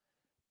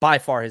 By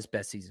far his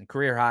best season.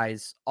 Career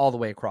highs all the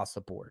way across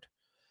the board.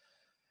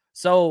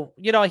 So,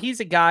 you know,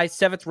 he's a guy,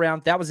 7th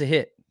round. That was a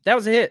hit. That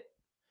was a hit.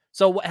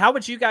 So how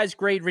would you guys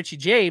grade Richie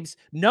James,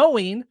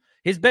 knowing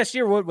his best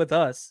year was with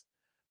us,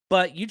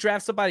 but you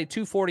draft somebody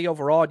 240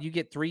 overall and you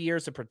get 3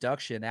 years of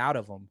production out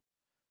of them?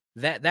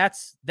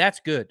 That's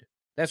good.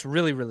 That's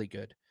really, really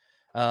good.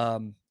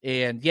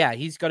 And yeah,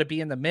 he's going to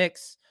be in the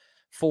mix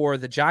for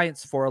the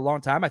Giants for a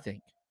long time, I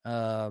think.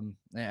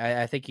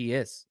 I think he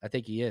is. I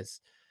think he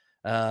is.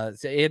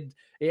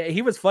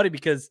 He was funny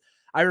because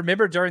I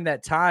remember during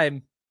that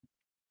time,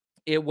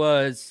 it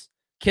was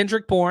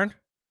Kendrick Bourne,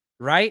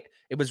 right?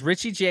 It was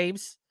Richie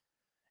James,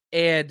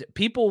 and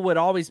people would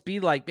always be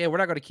like, man, we're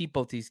not going to keep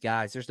both these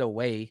guys. There's no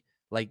way.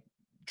 Like,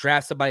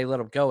 draft somebody, let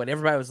them go. And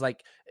everybody was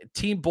like,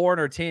 Team Bourne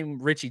or Team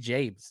Richie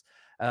James.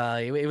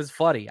 It was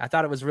funny. I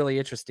thought it was really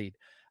interesting.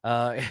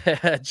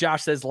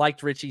 Josh says,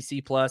 liked Richie,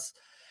 C+.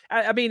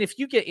 I mean, if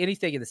you get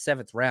anything in the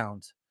 7th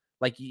round,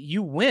 like,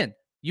 you win.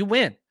 You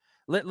win.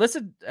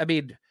 Listen, I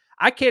mean,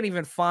 I can't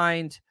even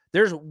find,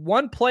 there's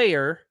one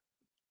player.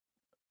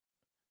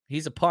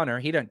 He's a punter.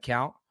 He doesn't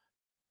count.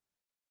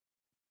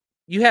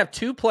 You have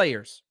 2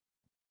 players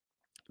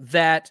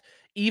that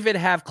even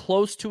have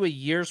close to a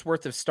year's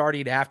worth of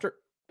starting after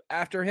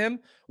him.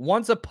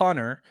 One's a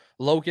punter,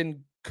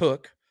 Logan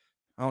Cook.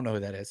 I don't know who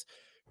that is.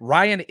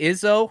 Ryan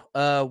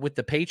Izzo with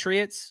the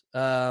Patriots.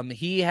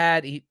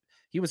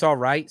 He was all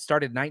right.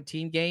 Started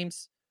 19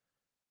 games.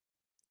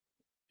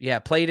 Yeah,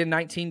 played in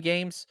 19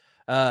 games.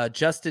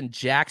 Justin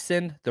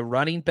Jackson, the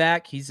running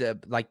back. He's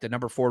like the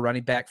number 4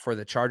 running back for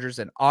the Chargers.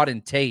 And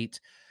Auden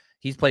Tate,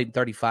 he's played in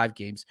 35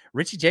 games.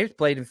 Richie James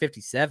played in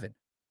 57.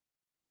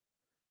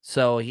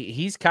 So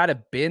he's kind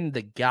of been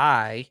the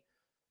guy.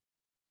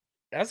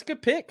 That's a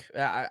good pick.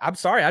 I'm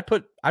sorry. I'd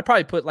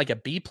probably put like a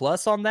B+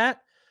 on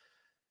that.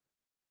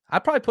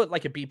 I'd probably put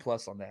like a B+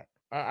 on that.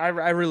 I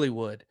really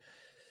would.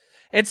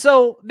 And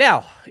so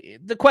now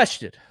the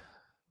question,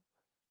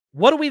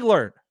 what do we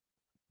learn?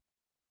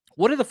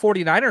 What do the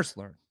 49ers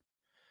learn?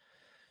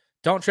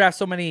 Don't draft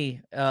so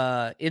many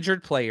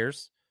injured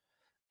players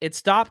and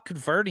stop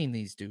converting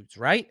these dudes,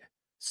 right?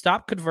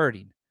 Stop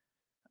converting.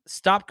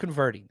 Stop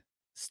converting.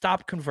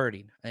 Stop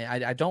converting.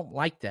 I don't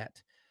like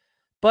that.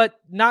 But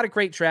not a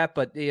great draft,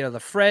 but you know, the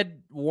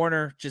Fred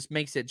Warner just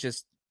makes it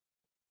just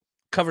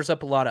covers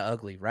up a lot of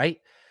ugly, right?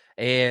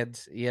 And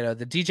you know,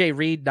 the DJ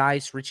Reed,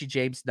 nice, Richie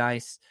James,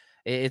 nice.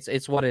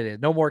 It's what it is.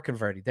 No more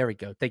converting. There we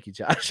go. Thank you,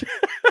 Josh.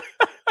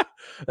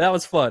 That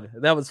was fun.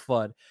 That was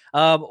fun.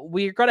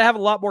 We're going to have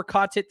a lot more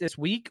content this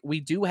week. We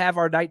do have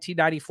our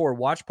 1994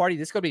 watch party.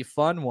 This is going to be a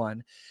fun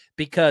one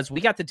because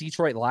we got the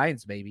Detroit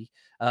Lions, baby.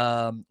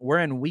 We're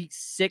in week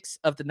 6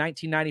 of the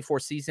 1994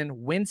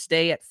 season,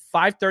 Wednesday at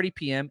 5:30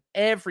 p.m.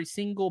 Every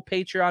single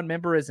Patreon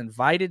member is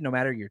invited, no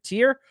matter your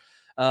tier.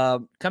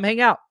 Come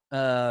hang out.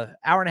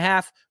 hour and a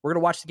half. We're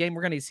going to watch the game.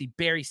 We're going to see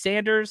Barry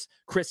Sanders,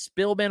 Chris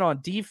Spielman on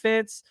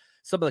defense,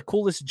 some of the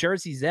coolest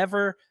jerseys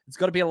ever. It's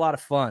going to be a lot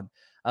of fun.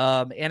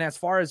 And as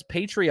far as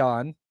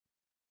Patreon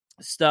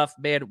stuff,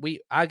 man,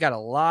 I got a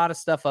lot of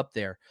stuff up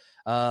there.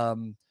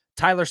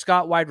 Tyler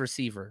Scott, wide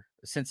receiver,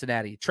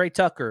 Cincinnati. Trey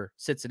Tucker,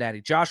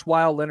 Cincinnati. Josh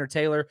Weil, Leonard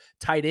Taylor,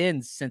 tight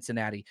ends,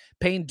 Cincinnati.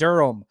 Payne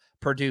Durham,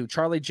 Purdue.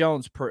 Charlie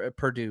Jones,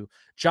 Purdue.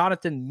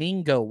 Jonathan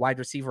Mingo, wide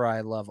receiver,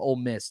 I love, Ole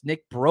Miss.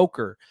 Nick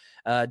Broker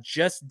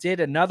just did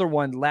another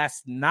one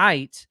last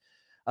night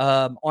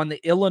on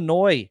the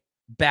Illinois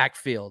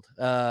backfield.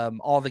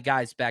 All the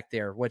guys back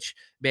there, which,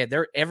 man,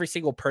 they're every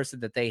single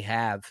person that they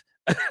have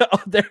on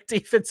their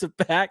defensive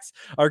backs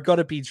are going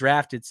to be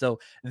drafted. So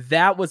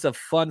that was a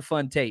fun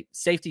tape.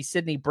 Safety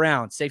Sidney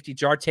Brown, safety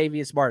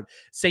Jartavius Martin,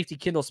 safety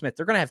Kendall Smith.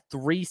 They're going to have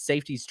 3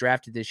 safeties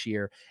drafted this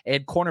year,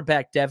 and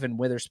cornerback Devin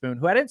Witherspoon,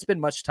 who I didn't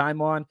spend much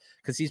time on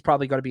because he's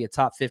probably going to be a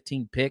top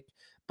 15 pick,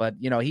 but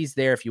he's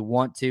there if you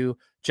want to.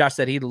 Josh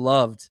said he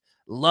loved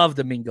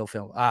the Mingo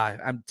film.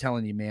 I'm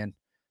telling you, man,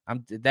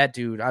 I'm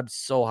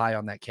so high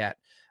on that cat.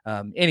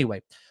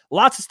 Anyway,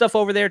 lots of stuff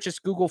over there.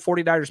 Just Google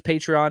 49ers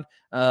Patreon.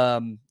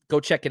 Go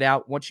check it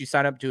out. Once you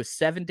sign up, do a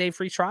 7-day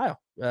free trial.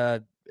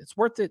 It's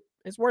worth it.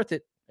 It's worth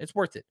it. It's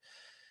worth it.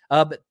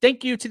 But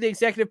thank you to the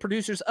executive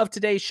producers of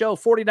today's show,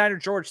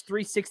 49er George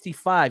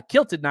 365,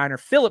 Kilted Niner,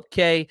 Philip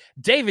K,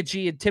 David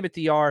G, and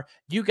Timothy R.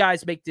 You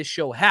guys make this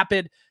show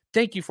happen.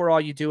 Thank you for all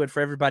you do, and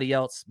for everybody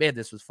else. Man,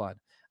 this was fun.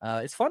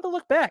 It's fun to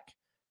look back,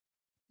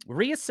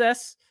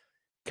 reassess,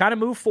 kind of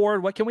move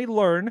forward. What can we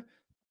learn?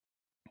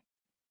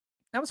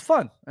 That was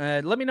fun.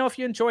 Let me know if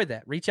you enjoyed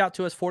that. Reach out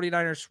to us,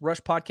 49ers Rush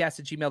Podcast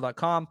at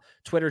gmail.com,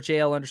 Twitter,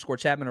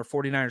 JL_Chapman, or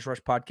 49ers Rush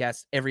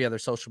Podcast, every other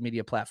social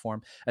media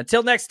platform.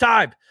 Until next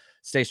time,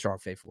 stay strong,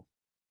 faithful.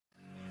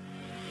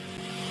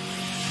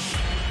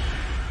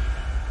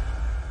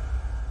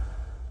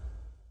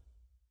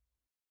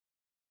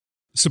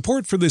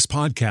 Support for this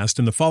podcast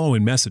and the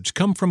following message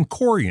come from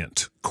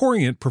Corient.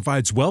 Corient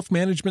provides wealth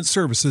management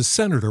services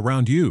centered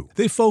around you.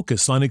 They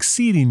focus on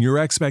exceeding your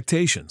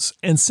expectations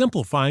and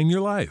simplifying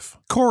your life.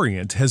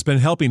 Corient has been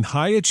helping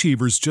high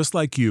achievers just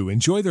like you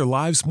enjoy their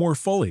lives more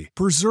fully,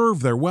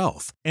 preserve their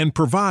wealth, and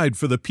provide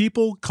for the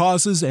people,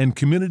 causes, and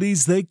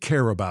communities they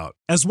care about.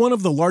 As one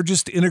of the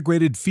largest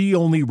integrated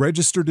fee-only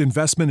registered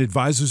investment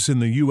advisors in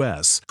the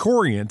U.S.,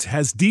 Corient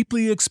has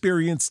deeply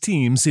experienced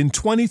teams in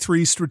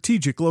 23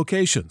 strategic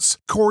locations.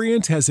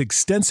 Corient has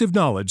extensive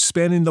knowledge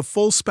spanning the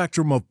full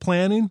spectrum of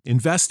planning,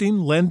 investing,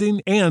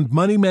 lending, and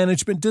money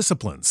management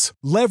disciplines.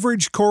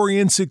 Leverage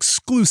Corient's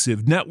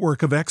exclusive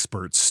network of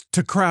experts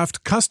to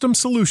craft custom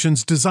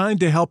solutions designed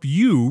to help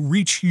you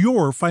reach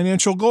your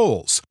financial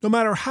goals, no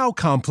matter how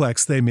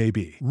complex they may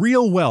be.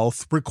 Real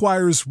wealth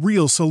requires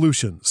real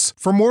solutions.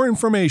 For more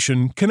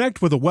information,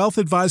 connect with a wealth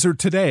advisor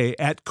today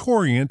at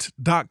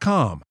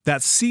Corient.com.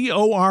 That's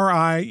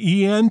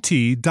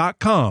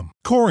Corient.com.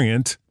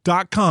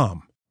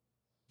 Corient.com.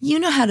 You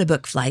know how to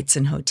book flights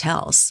and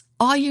hotels.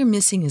 All you're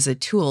missing is a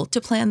tool to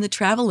plan the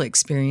travel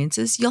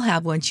experiences you'll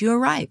have once you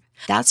arrive.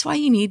 That's why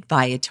you need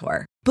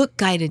Viator. Book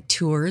guided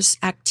tours,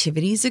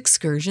 activities,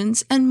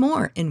 excursions, and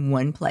more in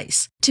one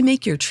place to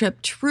make your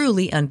trip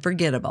truly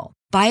unforgettable.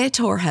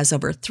 Viator has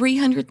over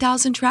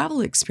 300,000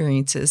 travel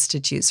experiences to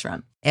choose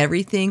from.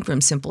 Everything from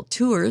simple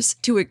tours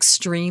to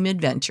extreme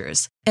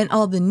adventures and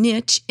all the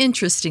niche,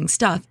 interesting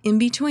stuff in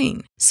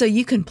between. So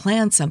you can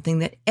plan something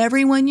that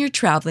everyone you're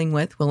traveling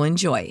with will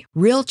enjoy.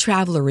 Real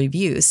traveler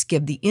reviews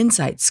give the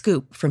inside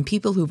scoop from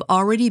people who've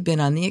already been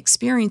on the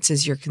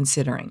experiences you're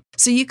considering.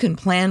 So you can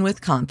plan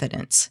with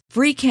confidence.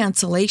 Free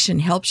cancellation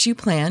helps you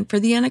plan for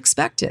the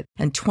unexpected.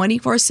 And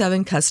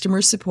 24/7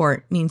 customer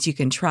support means you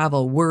can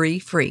travel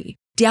worry-free.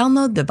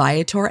 Download the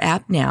Viator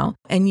app now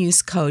and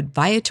use code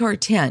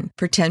Viator10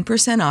 for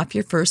 10% off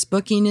your first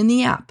booking in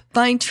the app.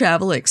 Find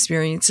travel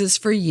experiences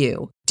for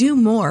you. Do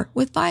more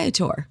with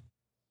Viator.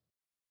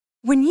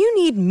 When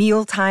you need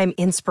mealtime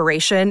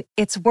inspiration,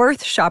 it's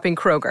worth shopping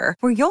Kroger,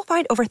 where you'll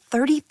find over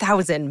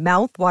 30,000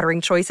 mouth-watering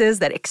choices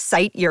that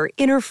excite your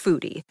inner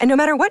foodie. And no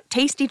matter what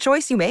tasty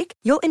choice you make,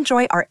 you'll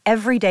enjoy our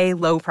everyday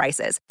low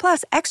prices,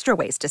 plus extra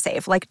ways to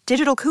save, like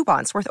digital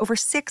coupons worth over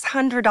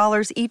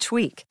 $600 each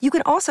week. You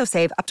can also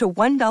save up to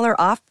 $1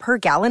 off per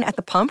gallon at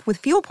the pump with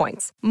fuel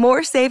points.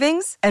 More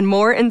savings and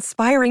more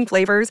inspiring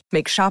flavors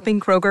make shopping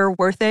Kroger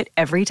worth it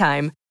every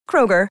time.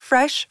 Kroger,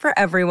 fresh for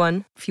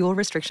everyone. Fuel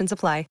restrictions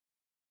apply.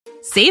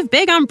 Save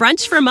big on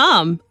brunch for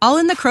mom, all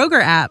in the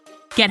Kroger app.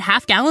 Get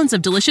half gallons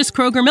of delicious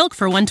Kroger milk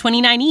for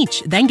 $1.29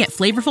 each. Then get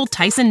flavorful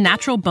Tyson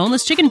natural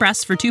boneless chicken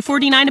breasts for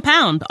 $2.49 a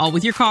pound, all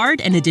with your card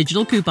and a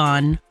digital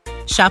coupon.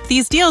 Shop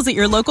these deals at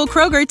your local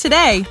Kroger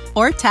today,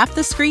 or tap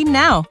the screen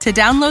now to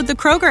download the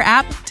Kroger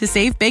app to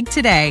save big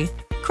today.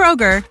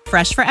 Kroger,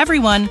 fresh for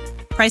everyone.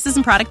 Prices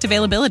and product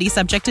availability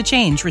subject to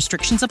change.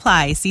 Restrictions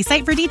apply. See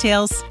site for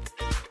details.